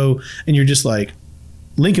 and you go and you're just like,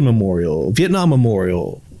 Lincoln Memorial, Vietnam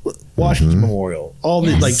Memorial, Washington Memorial, all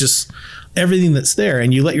the just everything that's there,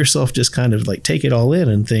 and you let yourself just kind of like take it all in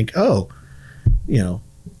and think, oh,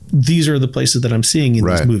 these are the places that I'm seeing in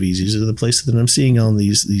these movies. These are the places that I'm seeing on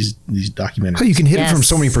these documentaries. Oh, you can hit it from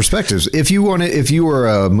so many perspectives. If you were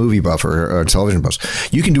a movie buff or a television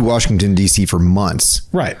buff, you can do Washington D.C. for months.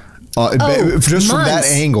 Right. Just months. From that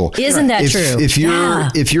angle. Isn't that true? If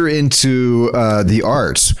you're into the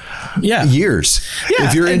arts, years. Yeah.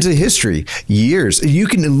 If you're into history, years. You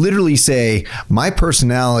can literally say, my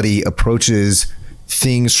personality approaches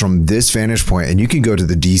things from this vantage point, and you can go to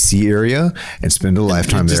the DC area and spend a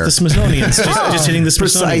lifetime there. Just the Smithsonian, just hitting the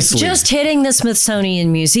Smithsonian. Precisely. Just hitting the Smithsonian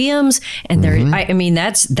museums, and there. I mean,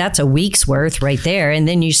 that's a week's worth right there, and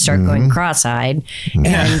then you start going cross-eyed,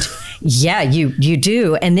 and you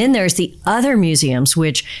do, and then there's the other museums,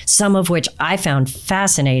 some of which I found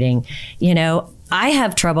fascinating. I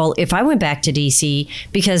have trouble if I went back to DC,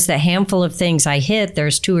 because the handful of things I hit,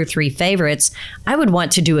 there's 2 or 3 favorites I would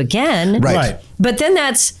want to do again. Right. But then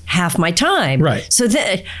that's half my time. Right. So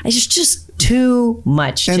it's just too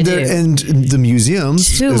much to do. And the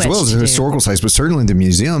museums, Too as much well as to the do. historical sites, but certainly the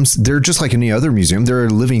museums, they're just like any other museum. They're a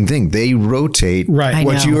living thing. They rotate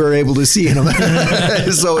what you are able to see in them.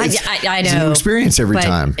 So I know. It's a new experience every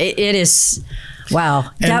time. It is. Wow,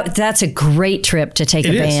 that's a great trip to take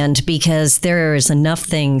a band, because there is enough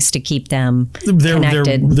things to keep them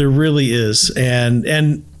connected. There really is,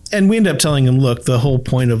 and we end up telling them, look, the whole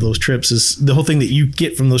point of those trips is, the whole thing that you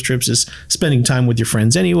get from those trips is spending time with your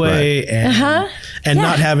friends anyway, and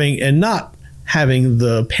not having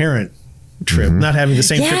the parent trip, not having the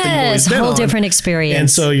same trip that you've always been on. Whole different experience. And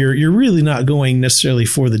so you're really not going necessarily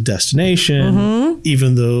for the destination,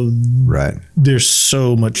 even though there's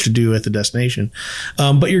so much to do at the destination.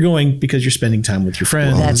 But you're going because you're spending time with your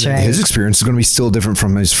friends. Well, that's right. His experience is going to be still different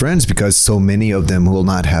from his friends, because so many of them will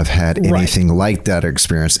not have had anything like that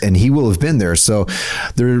experience, and he will have been there. So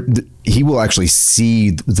he will actually see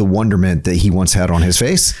the wonderment that he once had on his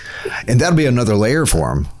face, and that'll be another layer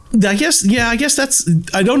for him. I guess that's.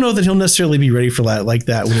 I don't know that he'll necessarily be ready for that like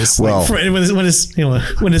that when it's when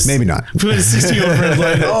it's maybe not when his 60-year-old friend's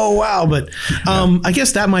like, oh wow, but I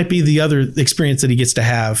guess that might be the other experience that he gets to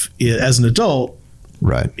have as an adult,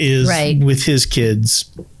 is with his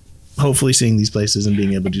kids, hopefully seeing these places and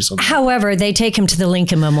being able to do something. However, they take him to the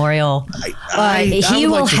Lincoln Memorial. He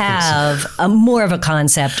will have more of a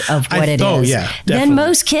concept of what it is than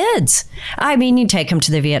most kids. I mean, you take him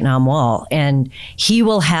to the Vietnam Wall, and he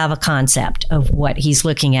will have a concept of what he's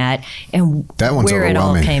looking at and that one's where it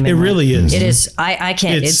all came in. It really is. It is. I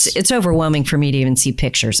can't. It's overwhelming for me to even see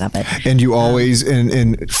pictures of it. And you always,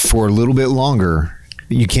 and for a little bit longer,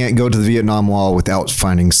 you can't go to the Vietnam Wall without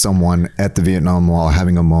finding someone at the Vietnam Wall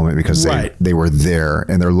having a moment, because they were there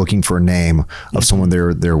and they're looking for a name of someone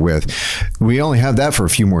they're with. We only have that for a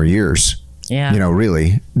few more years. Yeah.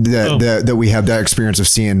 Really, that we have that experience of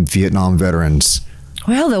seeing Vietnam veterans.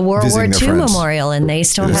 Well, the World War II Memorial, and they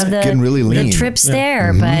still have the trips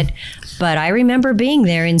there, but I remember being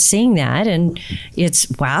there and seeing that, and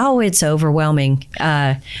it's overwhelming.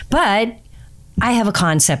 But I have a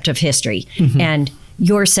concept of history, and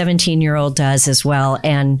your 17-year-old does as well.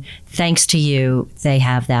 And thanks to you, they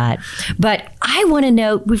have that. But I want to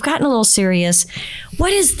know, we've gotten a little serious.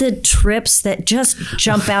 What is the trips that just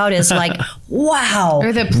jump out as like, wow,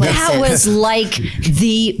 Or the that places. was like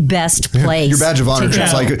the best place. Your badge of honor to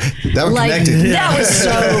trip's go. like that one Like, connected. that was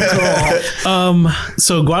so cool.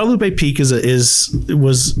 So Guadalupe Peak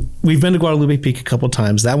we've been to Guadalupe Peak a couple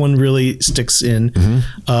times. That one really sticks in.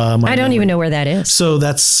 I don't even know where that is. So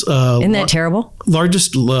that's Isn't that terrible?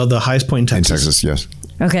 largest, the highest point in In Texas. Texas, yes.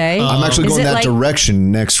 Okay. I'm actually Is going it that like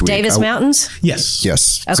direction next week. Davis Mountains? Yes.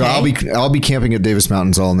 Yes. So Okay. I'll be camping at Davis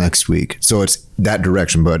Mountains all next week. So it's that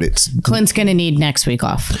direction, but it's Clint's going to need next week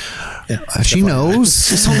off. she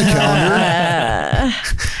knows it's on the calendar.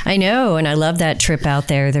 I know, and I love that trip out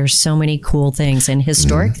there. There's so many cool things and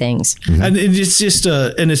historic things. And it's just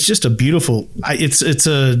a beautiful. I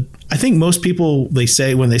think most people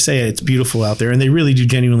when they say it's beautiful out there, and they really do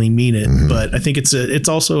genuinely mean it. But I think it's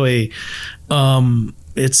also a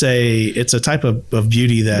type of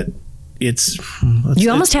beauty that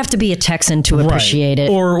You almost have to be a Texan to appreciate it.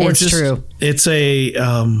 Or it's just, true. It's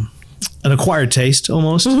an acquired taste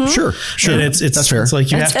almost. Sure. And it's That's fair. It's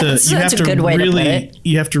like you have That's to a good way to put really it.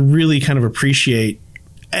 you have to really kind of appreciate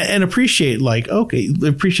like, okay,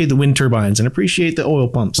 appreciate the wind turbines and appreciate the oil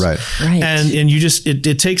pumps. Right. Right. And you just it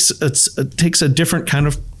takes a different kind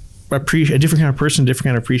of a different kind of person, different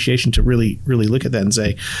kind of appreciation to really look at that and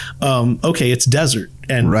say, okay, it's desert,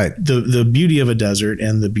 and Right. the beauty of a desert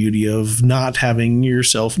and the beauty of not having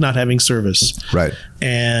service, Right.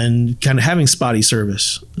 and kind of having spotty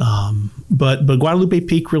service. But Guadalupe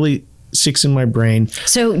Peak really sticks in my brain.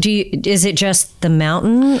 So is it just the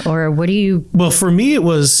mountain, or what do you? Well, for me, it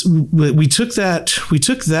was we took that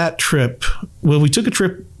trip. Well, we took a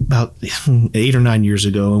trip about 8 or 9 years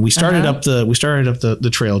ago, and we started up the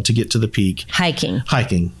trail to get to the peak. Hiking.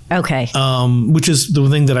 Okay. Which is the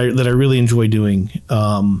thing that I really enjoy doing.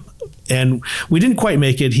 And we didn't quite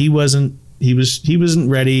make it. He wasn't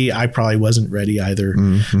ready. I probably wasn't ready either.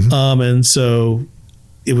 And so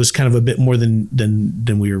it was kind of a bit more than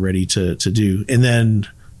we were ready to do. And then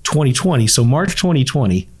 2020, so March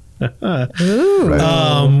 2020,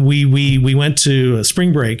 we went to a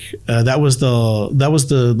spring break. That was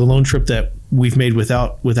the lone trip that we've made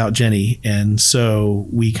without Jenny. And so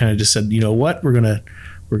we kind of just said, you know what, we're gonna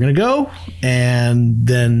go. And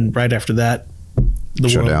then right after that,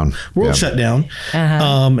 the world shut down.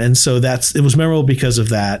 And so it was memorable because of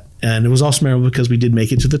that. And it was also memorable because we did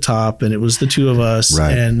make it to the top, and it was the two of us.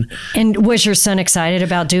 Right. And was your son excited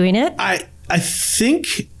about doing it? I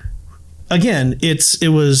think, again, it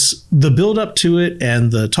was the build up to it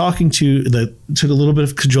and the talking took a little bit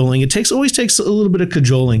of cajoling. It always takes a little bit of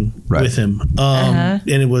cajoling Right. with him. And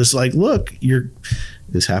it was like, look,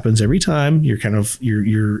 this happens every time.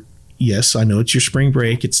 You're yes, I know it's your spring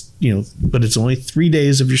break. It's, but it's only 3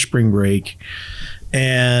 days of your spring break.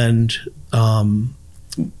 And,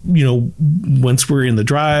 once we're in the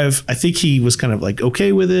drive, I think he was kind of like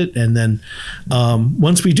okay with it. And then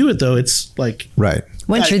once we do it, though, it's like, Right.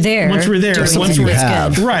 Once you're there. doing Something you it's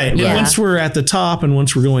have. good. right. Yeah. Once we're at the top and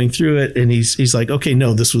once we're going through it, and he's like, okay,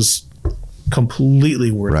 no, this was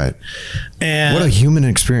completely worth Right. it. And What a human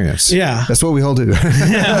experience. Yeah. That's what we all do.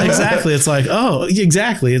 yeah, exactly. It's like,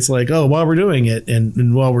 exactly. It's like, while we're doing it,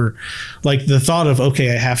 and while we're like the thought of,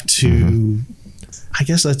 okay, I have to. I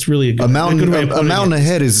guess that's really a good A mountain, good way of a putting mountain it.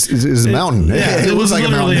 ahead is a mountain. Yeah, it was like a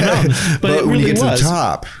literally mountain. a mountain, but it when you really get to the was.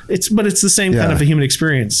 top, It's the same kind Yeah. of a human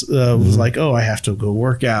experience. It was like, I have to go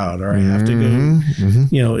work out, or I have to go.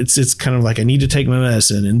 It's kind of like I need to take my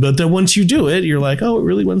medicine, but then once you do it, you're like, it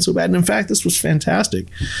really wasn't so bad. And in fact, this was fantastic.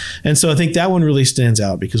 And so I think that one really stands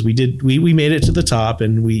out because we made it to the top,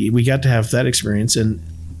 and we got to have that experience. And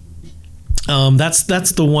that's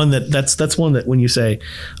the one that's one that when you say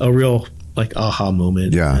a real like aha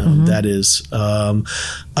moment, that is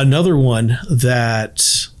another one that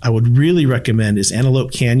I would really recommend is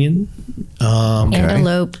Antelope Canyon.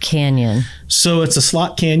 Antelope Canyon. So it's a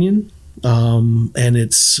slot canyon, and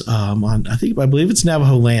it's I believe it's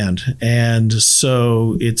Navajo land, and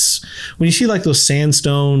so it's when you see like those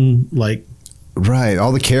sandstone like. right?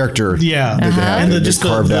 All the character, Yeah, that they have, and that just they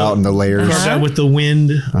carved out and the layers. carved out with the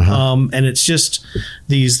wind, and it's just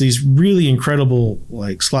these really incredible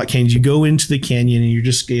like slot canyons. You go into the canyon and you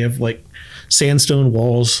have like sandstone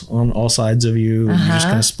walls on all sides of you. And you're just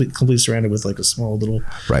kind of completely surrounded with like a small little.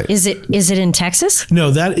 Right. Is it in Texas?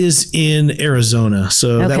 No, that is in Arizona.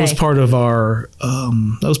 So that Okay. was part of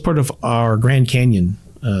our Grand Canyon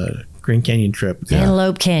Grand Canyon trip.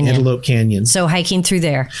 Antelope Canyon. Antelope Canyon. So hiking through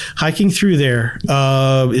there. It's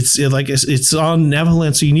on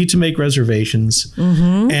Navajo, so you need to make reservations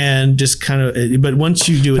and just kind of. But once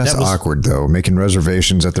you do it, That's awkward though, making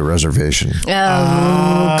reservations at the reservation.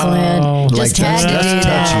 Oh, Clint. Just like had to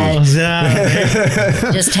do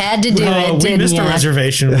that. Just had to do it, we didn't missed ya? a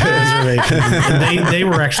reservation. And they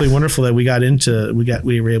were actually wonderful that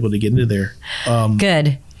we were able to get into there.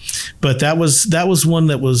 Good. But that was one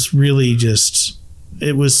that was really just,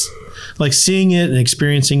 it was like seeing it and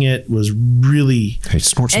experiencing it was really. Hey,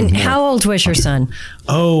 snort some And more. how old was your son?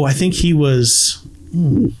 Oh, I think he was,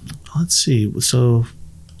 let's see. So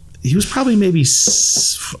he was probably maybe,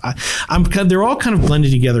 they're all kind of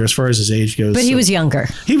blended together as far as his age goes. But he was younger.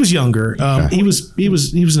 He was younger. He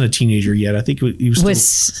wasn't a teenager yet. I think he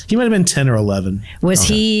was he might have been 10 or 11. Was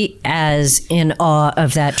he as in awe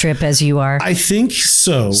of that trip as you are? I think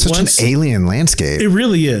so. Such an alien landscape. It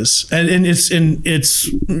really is, and it's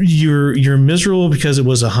you're miserable because it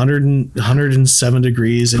was 107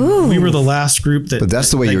 degrees, and we were the last group that. But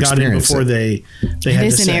that's the way you got in experience before it. they had It to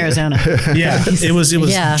is in say. Arizona. Yeah, it was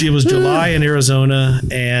Yeah. it was July in Arizona,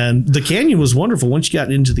 and the canyon was wonderful. Once you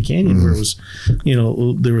got into the canyon, where it was,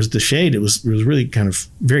 there was the shade. It was really kind of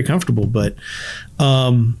very comfortable. But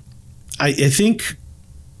I think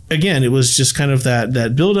again, it was just kind of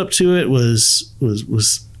that build up to it was.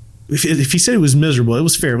 If he said it was miserable, it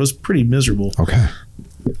was fair. It was pretty miserable. Okay.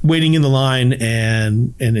 Waiting in the line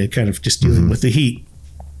and it kind of just dealing with the heat.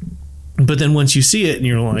 But then once you see it and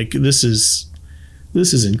you're like, this is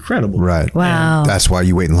incredible. Right. Wow. That's why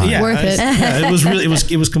you wait in line. Yeah, Worth it. it was really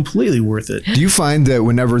it was completely worth it. Do you find that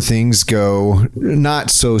whenever things go not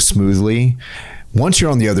so smoothly, once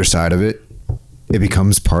you're on the other side of it, it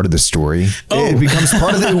becomes part of the story. It becomes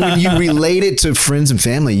part of it when you relate it to friends and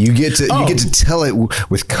family. You get to tell it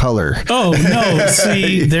with color. Oh no!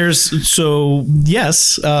 See, yes,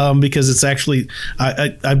 because it's actually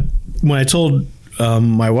I when I told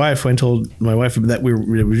my wife that we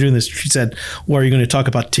were doing this, she said, "Well, are you going to talk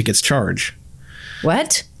about tickets charge?"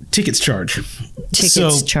 What? Tickets charge.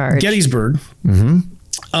 Tickets charge. Gettysburg.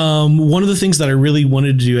 One of the things that I really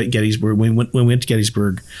wanted to do at Gettysburg when we went to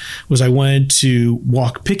Gettysburg was I wanted to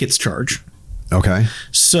walk Pickett's charge. Okay.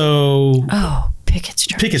 So Pickett's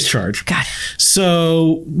charge. Pickett's charge. Got it.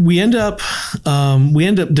 So we end up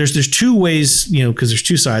there's two ways, because there's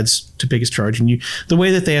two sides to Pickett's charge, and the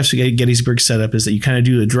way that they have to get Gettysburg set up is that you kind of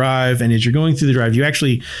do the drive, and as you're going through the drive, you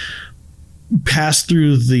actually pass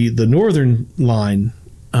through the northern line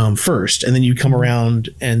first, and then you come around,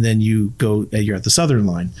 and then you're at the southern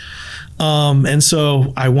line. And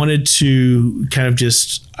so I wanted to kind of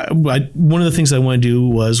just one of the things I wanted to do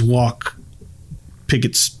was walk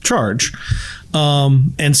Pickett's charge.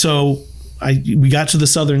 And so we got to the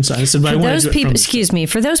southern side. I said, but I want to do it from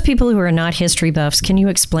for those people who are not history buffs, can you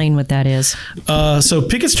explain what that is? So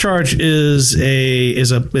Pickett's charge is a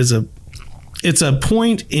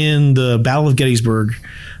point in the Battle of Gettysburg,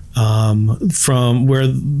 from where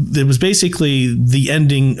it was basically the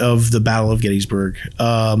ending of the Battle of Gettysburg.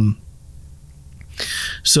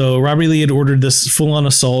 So Robert E. Lee had ordered this full-on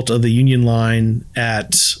assault of the Union line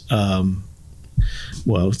at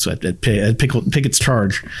Pickett's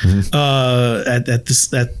charge, at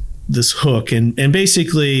this hook, and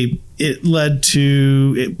basically it led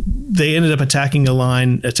to they ended up attacking the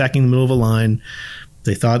middle of a line.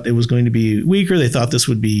 They thought it was going to be weaker. They thought this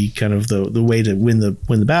would be kind of the way to win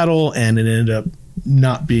the battle, and it ended up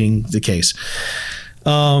not being the case.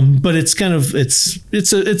 But it's kind of it's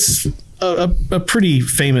a pretty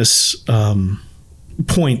famous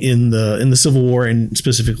point in the Civil War, and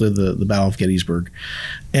specifically the Battle of Gettysburg.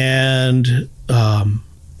 And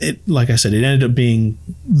like I said, it ended up being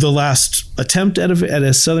the last attempt at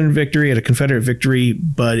a Southern victory, at a Confederate victory,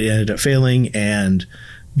 but it ended up failing, and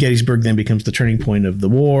Gettysburg then becomes the turning point of the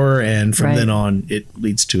war, and from then on, it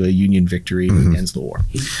leads to a Union victory and ends the war.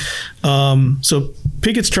 So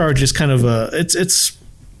Pickett's charge is kind of it's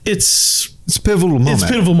a pivotal moment. It's a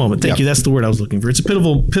pivotal moment. Thank Yep. you. That's the word I was looking for. It's a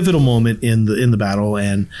pivotal moment in the battle,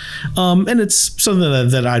 and it's something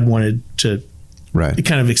that I'd wanted to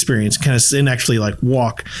kind of experience, and actually like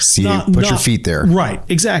walk, see, put your feet there. Right,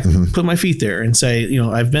 exactly. Put my feet there and say,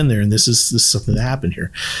 I've been there, and this is something that happened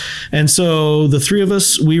here. And so the three of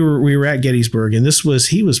us, we were at Gettysburg, and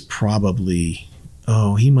he was probably,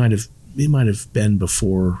 he might have been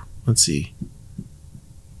before. Let's see.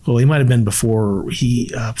 Well, he might have been before he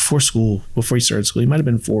started school. He might have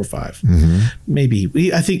been 4 or 5,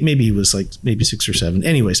 maybe. I think maybe he was like maybe 6 or 7.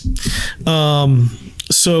 Anyways,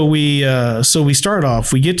 So we start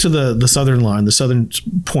off, we get to the southern line, the southern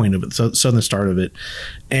point of it, the southern start of it.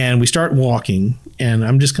 And we start walking, and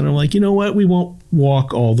I'm just kind of like, you know what? We won't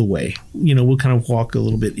walk all the way. We'll kind of walk a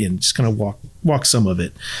little bit in, just kind of walk some of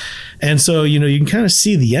it. And so, you can kind of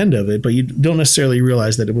see the end of it, but you don't necessarily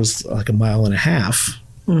realize that it was like a mile and a half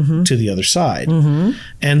to the other side.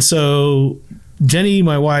 And so Jenny,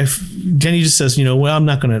 my wife, just says, well, I'm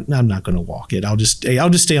not gonna walk it. I'll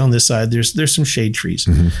just stay on this side. There's some shade trees.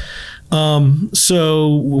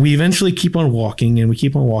 So we eventually keep on walking, and we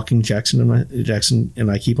keep on walking. Jackson and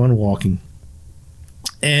I keep on walking.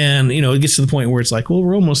 And, it gets to the point where it's like, well,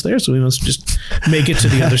 we're almost there, so we must just make it to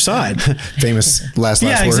the other side. Famous last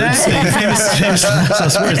words. Exactly. famous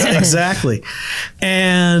last words. Exactly.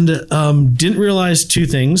 And didn't realize two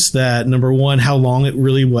things. That, number one, how long it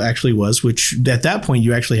really actually was, which at that point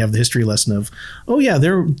you actually have the history lesson of, oh, yeah,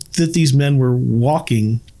 that these men were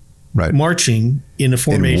walking, right, marching in a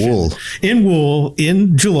formation. In wool,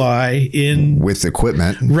 in July, with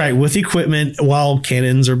equipment. Right, with equipment, while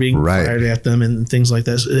cannons are being fired at them and things like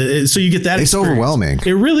that. So you get that It's experience. overwhelming.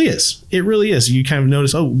 It really is. It really is. You kind of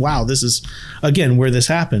notice, oh, wow, this is, again, where this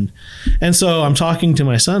happened. And so I'm talking to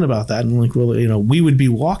my son about that, and like, well, we would be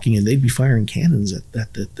walking, and they'd be firing cannons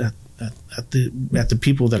at the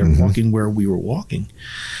people that are walking where we were walking.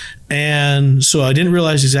 And so I didn't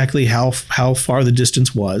realize exactly how far the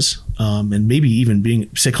distance was, and maybe even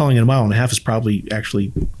calling it a mile and a half is probably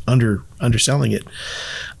actually underselling it.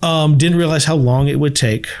 Didn't realize how long it would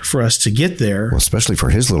take for us to get there. Well, especially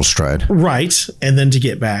for his little stride. Right, and then to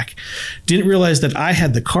get back. Didn't realize that I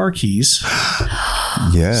had the car keys.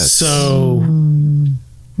 Yes. So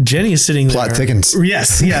Jenny is sitting there. Plot thickens.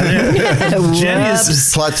 Yes, yeah. Jenny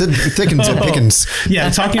is plot thickens and pickens. Yeah,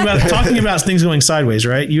 talking about things going sideways,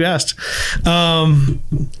 right? You asked.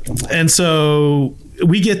 And so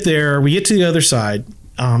we get there. We get to the other side.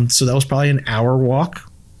 So that was probably an hour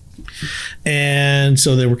walk. And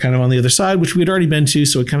so they were kind of on the other side, which we had already been to.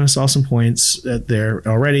 So we kind of saw some points there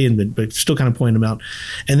already, but still kind of pointing them out.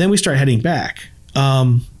 And then we start heading back.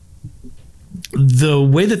 The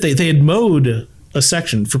way that they had mowed a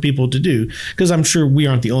section for people to do, because I'm sure we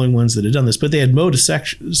aren't the only ones that had done this, but they had mowed a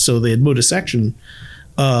section. So they had mowed a section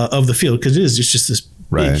of the field, because it's just this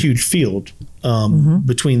big, huge field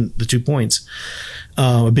between the 2 points,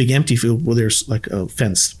 a big empty field where there's like a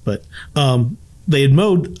fence, but they had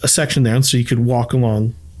mowed a section there, and so you could walk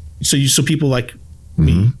along. So people like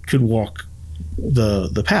me could walk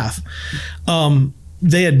the path.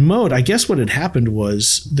 They had mowed. I guess what had happened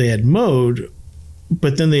was they had mowed,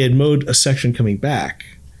 but then they had mowed a section coming back.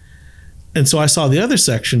 And so I saw the other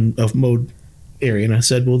section of mowed area, and I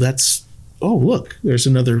said, well, look, there's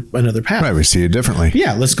another path. Right, we see it differently.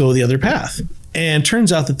 Yeah, let's go the other path. And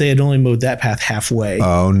turns out that they had only mowed that path halfway.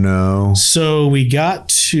 Oh, no. So we got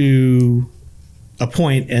to a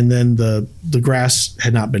point, and then the grass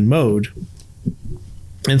had not been mowed.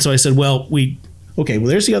 And so I said, well,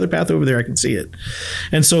 there's the other path over there. I can see it.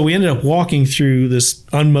 And so we ended up walking through this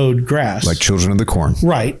unmowed grass. Like children of the corn.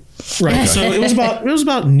 Right. So it was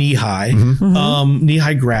about knee high, knee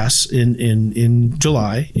high grass in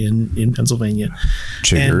July in Pennsylvania.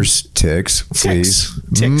 Chiggers, ticks, fleas.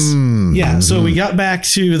 Ticks. Yeah. So we got back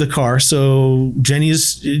to the car. So Jenny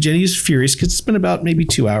is furious because it's been about maybe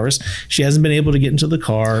 2 hours. She hasn't been able to get into the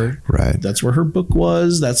car. Right. That's where her book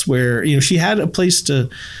was. That's where, she had a place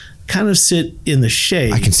to kind of sit in the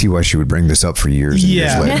shade. I can see why she would bring this up for years and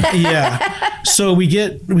years later. Yeah. So we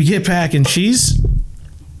get back, and she's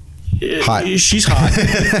hot. She's hot,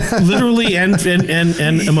 literally and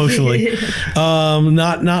emotionally,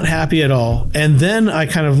 not happy at all. And then I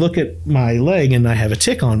kind of look at my leg, and I have a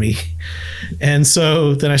tick on me. And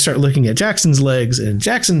so then I start looking at Jackson's legs, and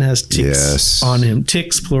Jackson has ticks on him,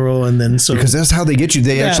 ticks plural. And then because that's how they get you.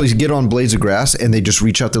 They actually get on blades of grass, and they just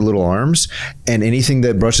reach out their little arms, and anything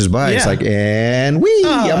that brushes by, it's like, and I'm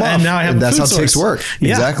off. And now I have that's how source. ticks work. Yeah.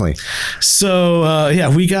 Exactly.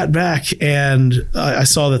 So we got back, and I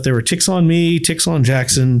saw that there were ticks on me, ticks on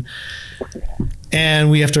Jackson.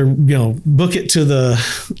 And we have to, book it to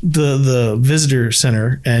the visitor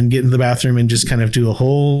center and get into the bathroom and just kind of do a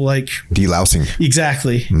whole delousing.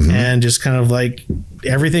 Exactly. And just kind of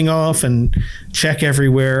everything off and check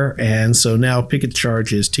everywhere. And so now tickets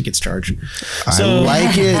charge is tickets charge. I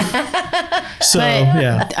like it. So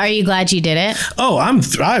Are you glad you did it? Oh, I'm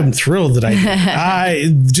thrilled that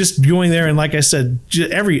I just going there, and like I said,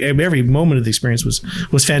 every moment of the experience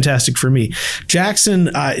was fantastic for me.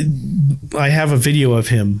 Jackson, I have a video of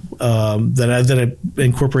him that I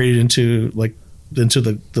incorporated into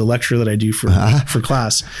the lecture that I do for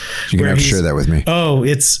class. You're gonna where have to he's- share that with me. Oh,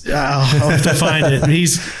 I'll have to find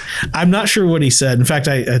it. I'm not sure what he said. In fact,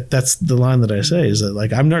 I that's the line that I say is that,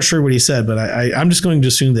 like, I'm not sure what he said, but I'm just going to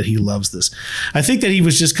assume that he loves this. I think that he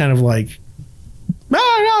was just kind of like,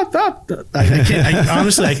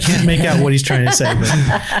 honestly, I can't make out what he's trying to say. But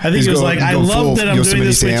I think He's he was going- like, I going love full that I'm doing Yosemite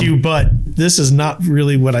this with Sam. you, but this is not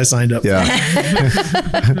really what I signed up Yeah.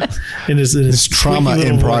 for. In his Trauma squeaky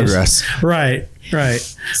in little voice. progress. Right.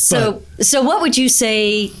 So what would you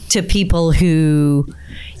say to people who,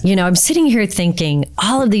 I'm sitting here thinking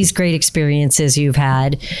all of these great experiences you've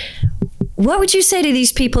had. What would you say to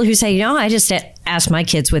these people who say, I just ask my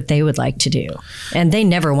kids what they would like to do, and they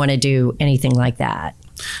never want to do anything like that?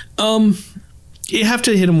 You have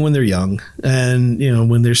to hit them when they're young, and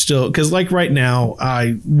when they're still, because like right now,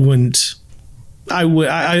 I've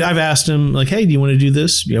asked them, like, hey, do you want to do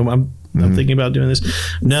this? I'm thinking about doing this.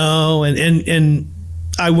 No, and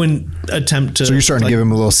I wouldn't attempt to. So you're starting to give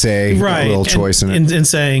him a little say, right, a little choice in it. and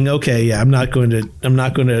saying, okay, yeah, I'm not going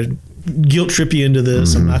to guilt trip you into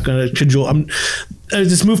this. I'm not going to cajole. I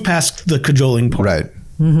just move past the cajoling part. Right.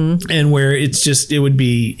 And where it's just, it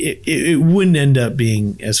wouldn't end up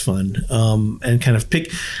being as fun, and kind of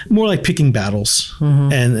more like picking battles,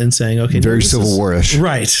 and saying, okay, Very Civil War-ish.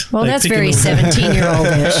 right? Well, Like that's picking very them-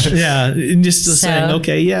 17-year-old-ish. yeah, and just saying,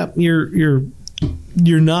 okay, yeah, you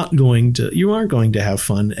aren't going to have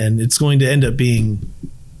fun, and it's going to end up being,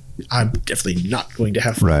 I'm definitely not going to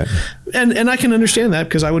have fun. Right. And I can understand that,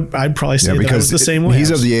 because I'd probably say that I was the same way.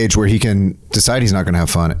 He's of the age where he can decide he's not going to have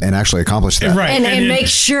fun and actually accomplish that. Right. And make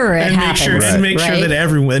sure it happens. And make sure right?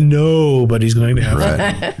 that nobody's going to have fun.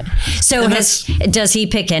 Right. So does he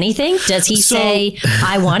pick anything? Does he say,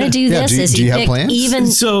 I want to do Yeah, this? do Does you he have pick plans? even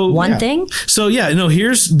one thing? So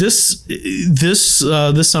here's this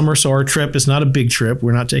summer. So our trip is not a big trip.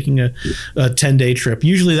 We're not taking a 10-day trip.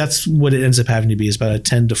 Usually that's what it ends up having to be, is about a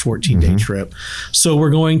 10 to 14-day trip. So we're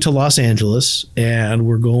going to Los Angeles, and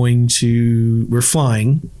we're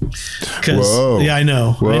flying. Whoa. Yeah, I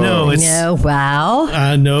know. Whoa. I know. No,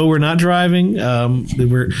 wow. No, we're not driving.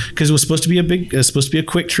 Because it was supposed to be a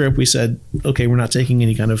quick trip. We said, okay, we're not taking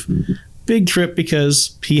any kind of big trip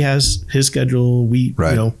because he has his schedule.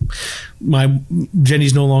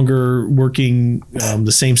 Jenny's no longer working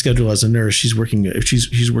the same schedule as a nurse. She's working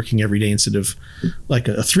every day instead of like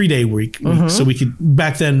a 3-day week. So we could,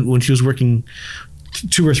 back then when she was working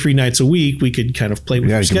 2 or 3 nights a week, we could kind of play with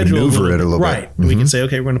her you can schedule. maneuver it a little bit. Right. We can say,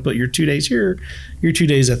 okay, we're going to put your 2 days here, your 2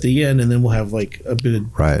 days at the end, and then we'll have like a big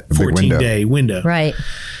Right, a big 14-day window. Right.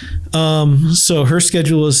 So her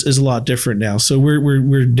schedule is a lot different now. So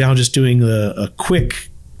we're now just doing a quick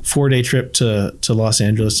 4-day trip to Los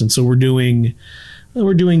Angeles, and so we're doing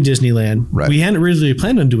Disneyland. Right. We hadn't really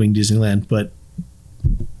planned on doing Disneyland, but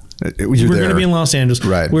we're going to be in Los Angeles.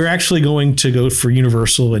 Right. We're actually going to go for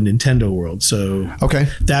Universal and Nintendo World. So Okay.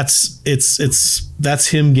 that's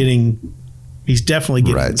him getting. He's definitely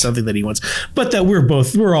getting Right. something that he wants, but that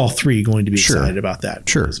we're all three going to be Sure. excited about that.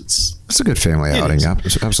 Sure. Because It's a good family outing. is. Yeah,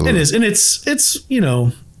 absolutely. it is, and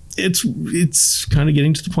it's kind of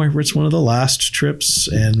getting to the point where it's one of the last trips,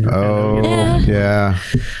 and Oh, yeah.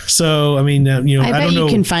 so I mean, I I bet don't know.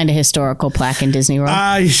 you can find a historical plaque in Disney World.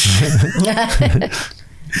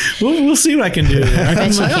 We'll see what I can do. There.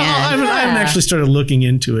 bet you I can. haven't actually started looking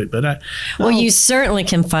into it, but Well, you certainly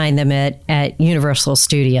can find them at Universal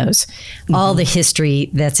Studios. All the history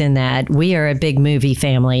that's in that. We are a big movie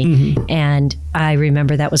family, and I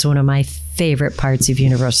remember that was one of my favorite parts of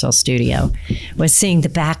Universal Studio was seeing the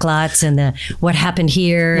backlots and the what happened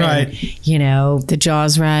here. Right. And, the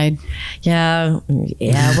Jaws ride. yeah.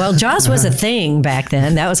 Well, Jaws was a thing back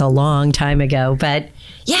then. That was a long time ago, but.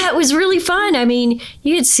 Yeah, it was really fun. I mean,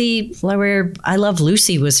 you could see where I Love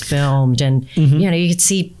Lucy was filmed, and you could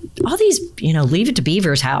see all these, Leave It to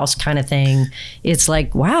Beaver's house kind of thing. It's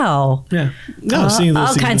like, wow, yeah, no, seeing those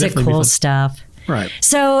all things kinds would of definitely be cool fun. stuff. Right.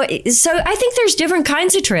 So I think there's different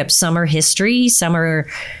kinds of trips. Some are history, some are,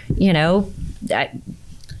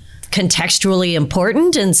 contextually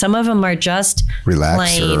important, and some of them are just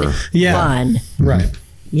Relax plain or- fun. Right.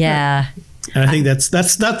 Yeah. And I think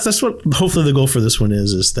that's what hopefully the goal for this one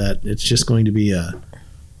is that it's just going to be a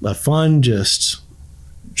fun, just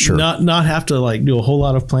Sure. not have to like do a whole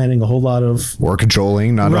lot of planning, a whole lot of Or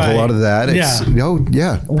cajoling, not a Right. whole lot of that. It's, Yeah. Oh,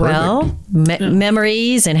 yeah. Perfect. Well,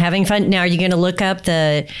 memories and having fun. Now, are you going to look up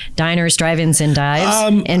the diners, drive-ins, and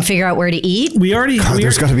dives and figure out where to eat? we already God,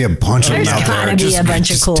 there's got to be a bunch of them There's out there. gotta be a bunch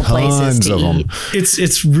of Just cool places tons to of 'em. eat.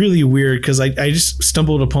 it's really weird because I just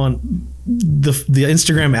stumbled upon the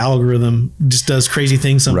Instagram algorithm just does crazy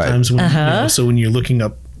things sometimes when so when you're looking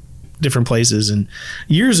up different places. And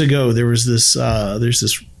years ago, there was this there's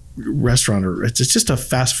this restaurant, or it's just a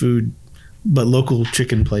fast food but local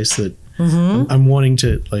chicken place that I'm wanting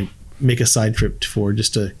to like make a side trip for,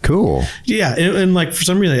 just to Cool. and like for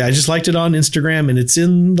some reason I just liked it on Instagram, and it's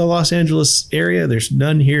in the Los Angeles area. There's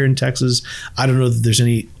none here in Texas. I don't know that there's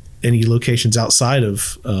any locations outside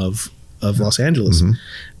of Los Angeles,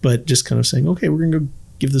 but just kind of saying, okay, we're gonna go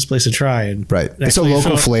give this place a try. And Right. It's a actually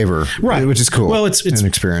local flavor, right, which is cool. Well, it's an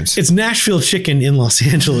experience. It's Nashville chicken in Los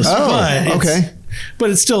Angeles. Oh, okay. But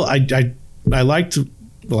it's still, I liked them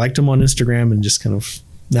on Instagram, and just kind of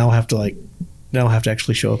now have to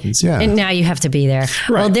actually show up and see. Yeah. And now you have to be there.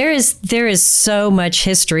 Right. Well, there is so much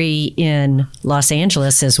history in Los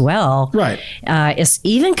Angeles as well. Right. It's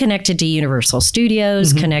even connected to Universal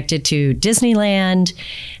Studios, connected to Disneyland.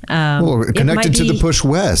 Well, it connected might to the be Push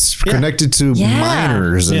West, connected to Yeah.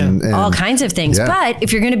 miners and all kinds of things. yeah. But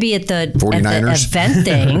if you're going to be at the 49ers. event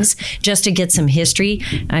things, just to get some history,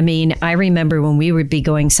 I mean, I remember when we would be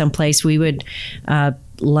going someplace, we would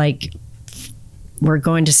we're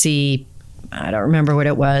going to see, I don't remember what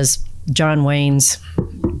it was, John Wayne's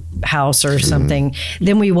house or something.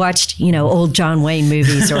 Then we watched, old John Wayne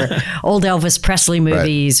movies or old Elvis Presley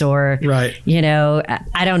movies or, Right.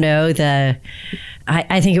 I don't know.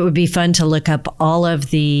 I think it would be fun to look up all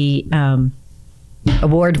of the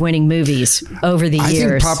award-winning movies over the I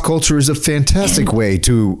years. think pop culture is a fantastic way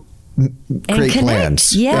to create connect.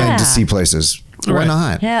 plans Yeah. and to see places. Why Right.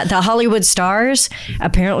 not? Yeah, the Hollywood Stars,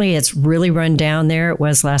 apparently it's really run down there. It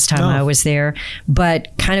was last time I was there, but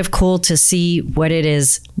kind of cool to see what it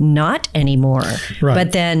is not anymore. Right.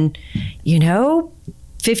 But then,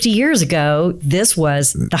 50 years ago, this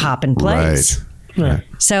was the Hoppin' Place. Right.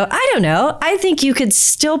 So I don't know. I think you could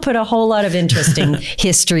still put a whole lot of interesting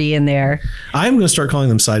history in there. I'm going to start calling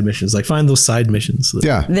them side missions. Like, find those side missions.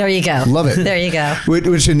 Yeah. There you go. Love it. There you go.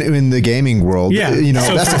 Which in the gaming world, Yeah.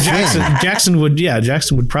 So that's for a thing. Jackson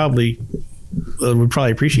would probably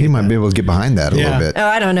appreciate He might that. be able to get behind that a Yeah. little bit. Oh,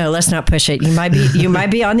 I don't know. Let's not push it. You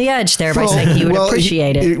might be on the edge there by saying he would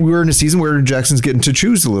appreciate it. We're in a season where Jackson's getting to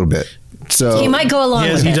choose a little bit. So He might go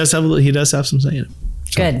along with He it. does have some say in it.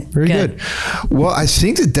 Good. Very good. Well, I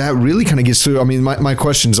think that really kind of gets through. I mean, my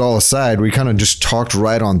questions all aside, we kind of just talked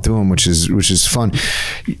right on through them, which is fun.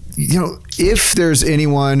 If there's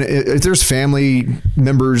anyone, if there's family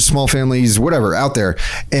members, small families, whatever out there,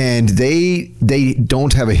 and they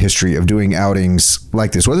don't have a history of doing outings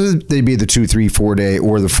like this, whether they be the 2, 3, 4 day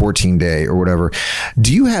or the 14 day or whatever,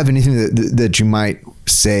 do you have anything that you might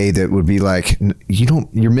say that would be like,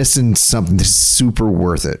 you're missing something that's super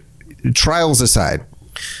worth it? Trials aside.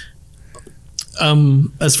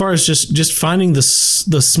 As far as just finding the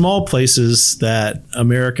small places that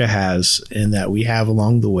America has and that we have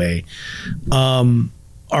along the way,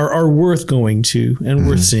 are worth going to and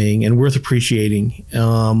worth seeing and worth appreciating.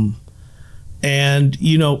 And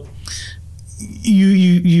you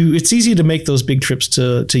it's easy to make those big trips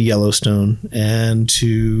to Yellowstone and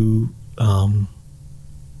to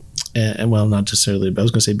and well, not necessarily, but I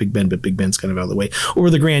was going to say Big Bend, but Big Bend's kind of out of the way, or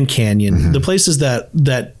the Grand Canyon, the places that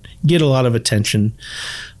get a lot of attention.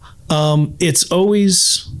 It's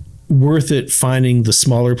always worth it finding the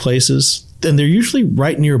smaller places, and they're usually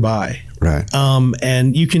right nearby. Right.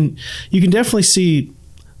 And you can definitely see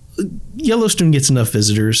Yellowstone gets enough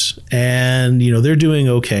visitors, and they're doing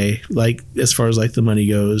okay, like as far as like the money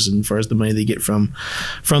goes, and as far as the money they get from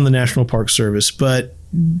the National Park Service. But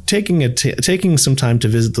taking some time to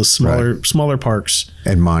visit those smaller parks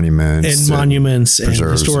and monuments and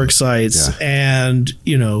preserves historic sites, yeah. and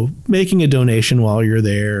making a donation while you're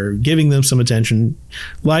there, giving them some attention,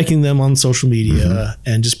 liking them on social media,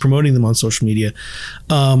 and just promoting them on social media.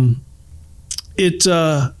 It's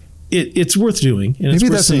worth doing. And Maybe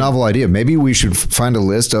that's a novel idea. Maybe we should find a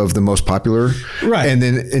list of the most popular, Right. And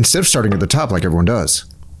then instead of starting at the top like everyone does,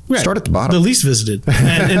 start at the bottom. The least visited,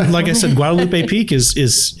 and like I said, Guadalupe Peak is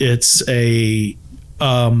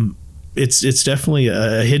definitely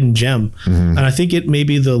a hidden gem, and I think it may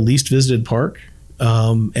be the least visited park,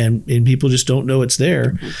 and people just don't know it's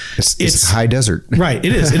there. It's high desert, right?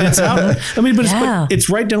 It is, and it's out. I mean, but Yeah. it's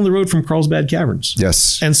right down the road from Carlsbad Caverns.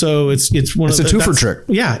 Yes, and so it's one it's of a twofer trick.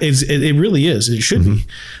 Yeah, it really is. It should be,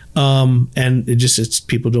 and it's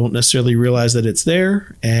people don't necessarily realize that it's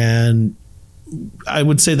there, and I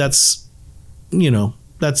would say that's my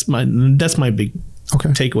big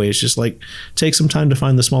takeaway. It's just like take some time to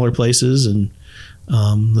find the smaller places, and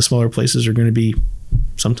the smaller places are going to be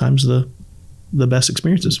sometimes the best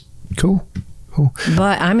experiences. Cool.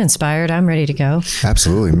 But I'm inspired. I'm ready to go.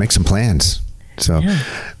 Absolutely. Make some plans. So,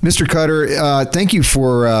 Mr. Cutter, thank you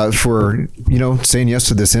for saying yes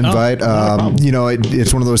to this invite.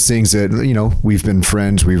 It's one of those things that we've been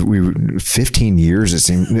friends. We 15 years. It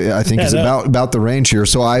seems. I think is about the range here.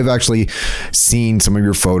 So I've actually seen some of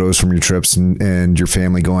your photos from your trips and your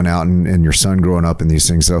family going out and your son growing up and these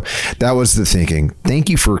things. So that was the thinking. Thank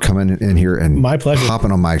you for coming in here and my pleasure.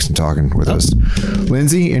 Hopping on mics and talking with us.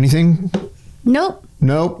 Lindsay, anything? Nope.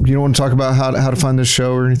 Nope. You don't want to talk about how to find this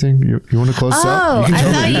show or anything? You want to close this up? Oh, I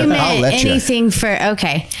thought you meant you. anything for,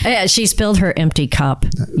 okay. Yeah, she spilled her empty cup.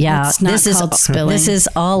 Yeah, It's not called spilling. This is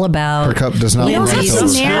all about. Her cup does not You don't have overflow.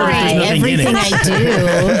 to narrate There's nothing in everything it. I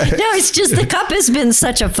do. No, it's just the cup has been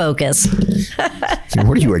such a focus.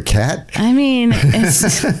 What are you, a cat? I mean,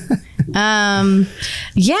 it's,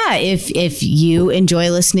 if you enjoy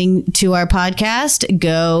listening to our podcast,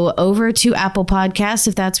 go over to Apple Podcasts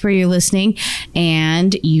if that's where you're listening,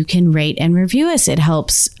 and you can rate and review us. It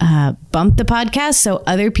helps bump the podcast so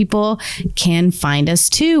other people can find us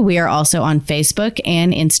too. We are also on Facebook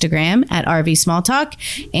and Instagram at RV Small Talk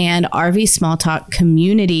and RV Small Talk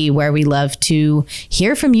Community, where we love to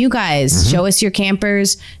hear from you guys. Show us your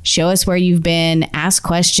campers, show us where you've been, ask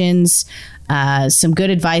questions. Some good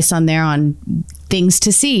advice on there on things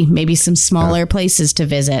to see, maybe some smaller places to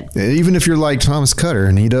visit. Even if you're like Thomas Cutter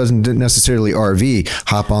and he doesn't necessarily RV,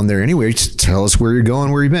 hop on there anyway. Just tell us where you're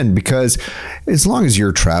going, where you've been, because as long as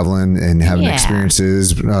you're traveling and having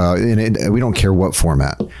experiences, we don't care what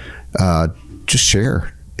format, just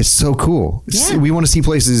share. It's so cool. Yeah. We want to see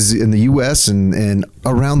places in the U.S. and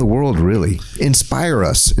around the world, really. Inspire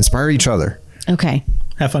us. Inspire each other. Okay.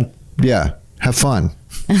 Have fun. Yeah. Have fun.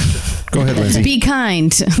 Go ahead, Lindsay. Be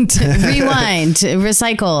kind. Rewind.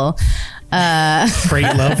 Recycle. Pray,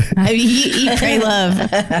 love. Eat, pray, love.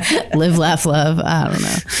 Live, laugh, love. I don't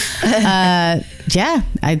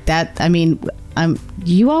know.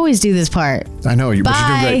 You always do this part. I know. But you're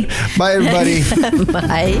doing great. Bye, everybody.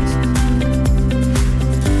 Bye.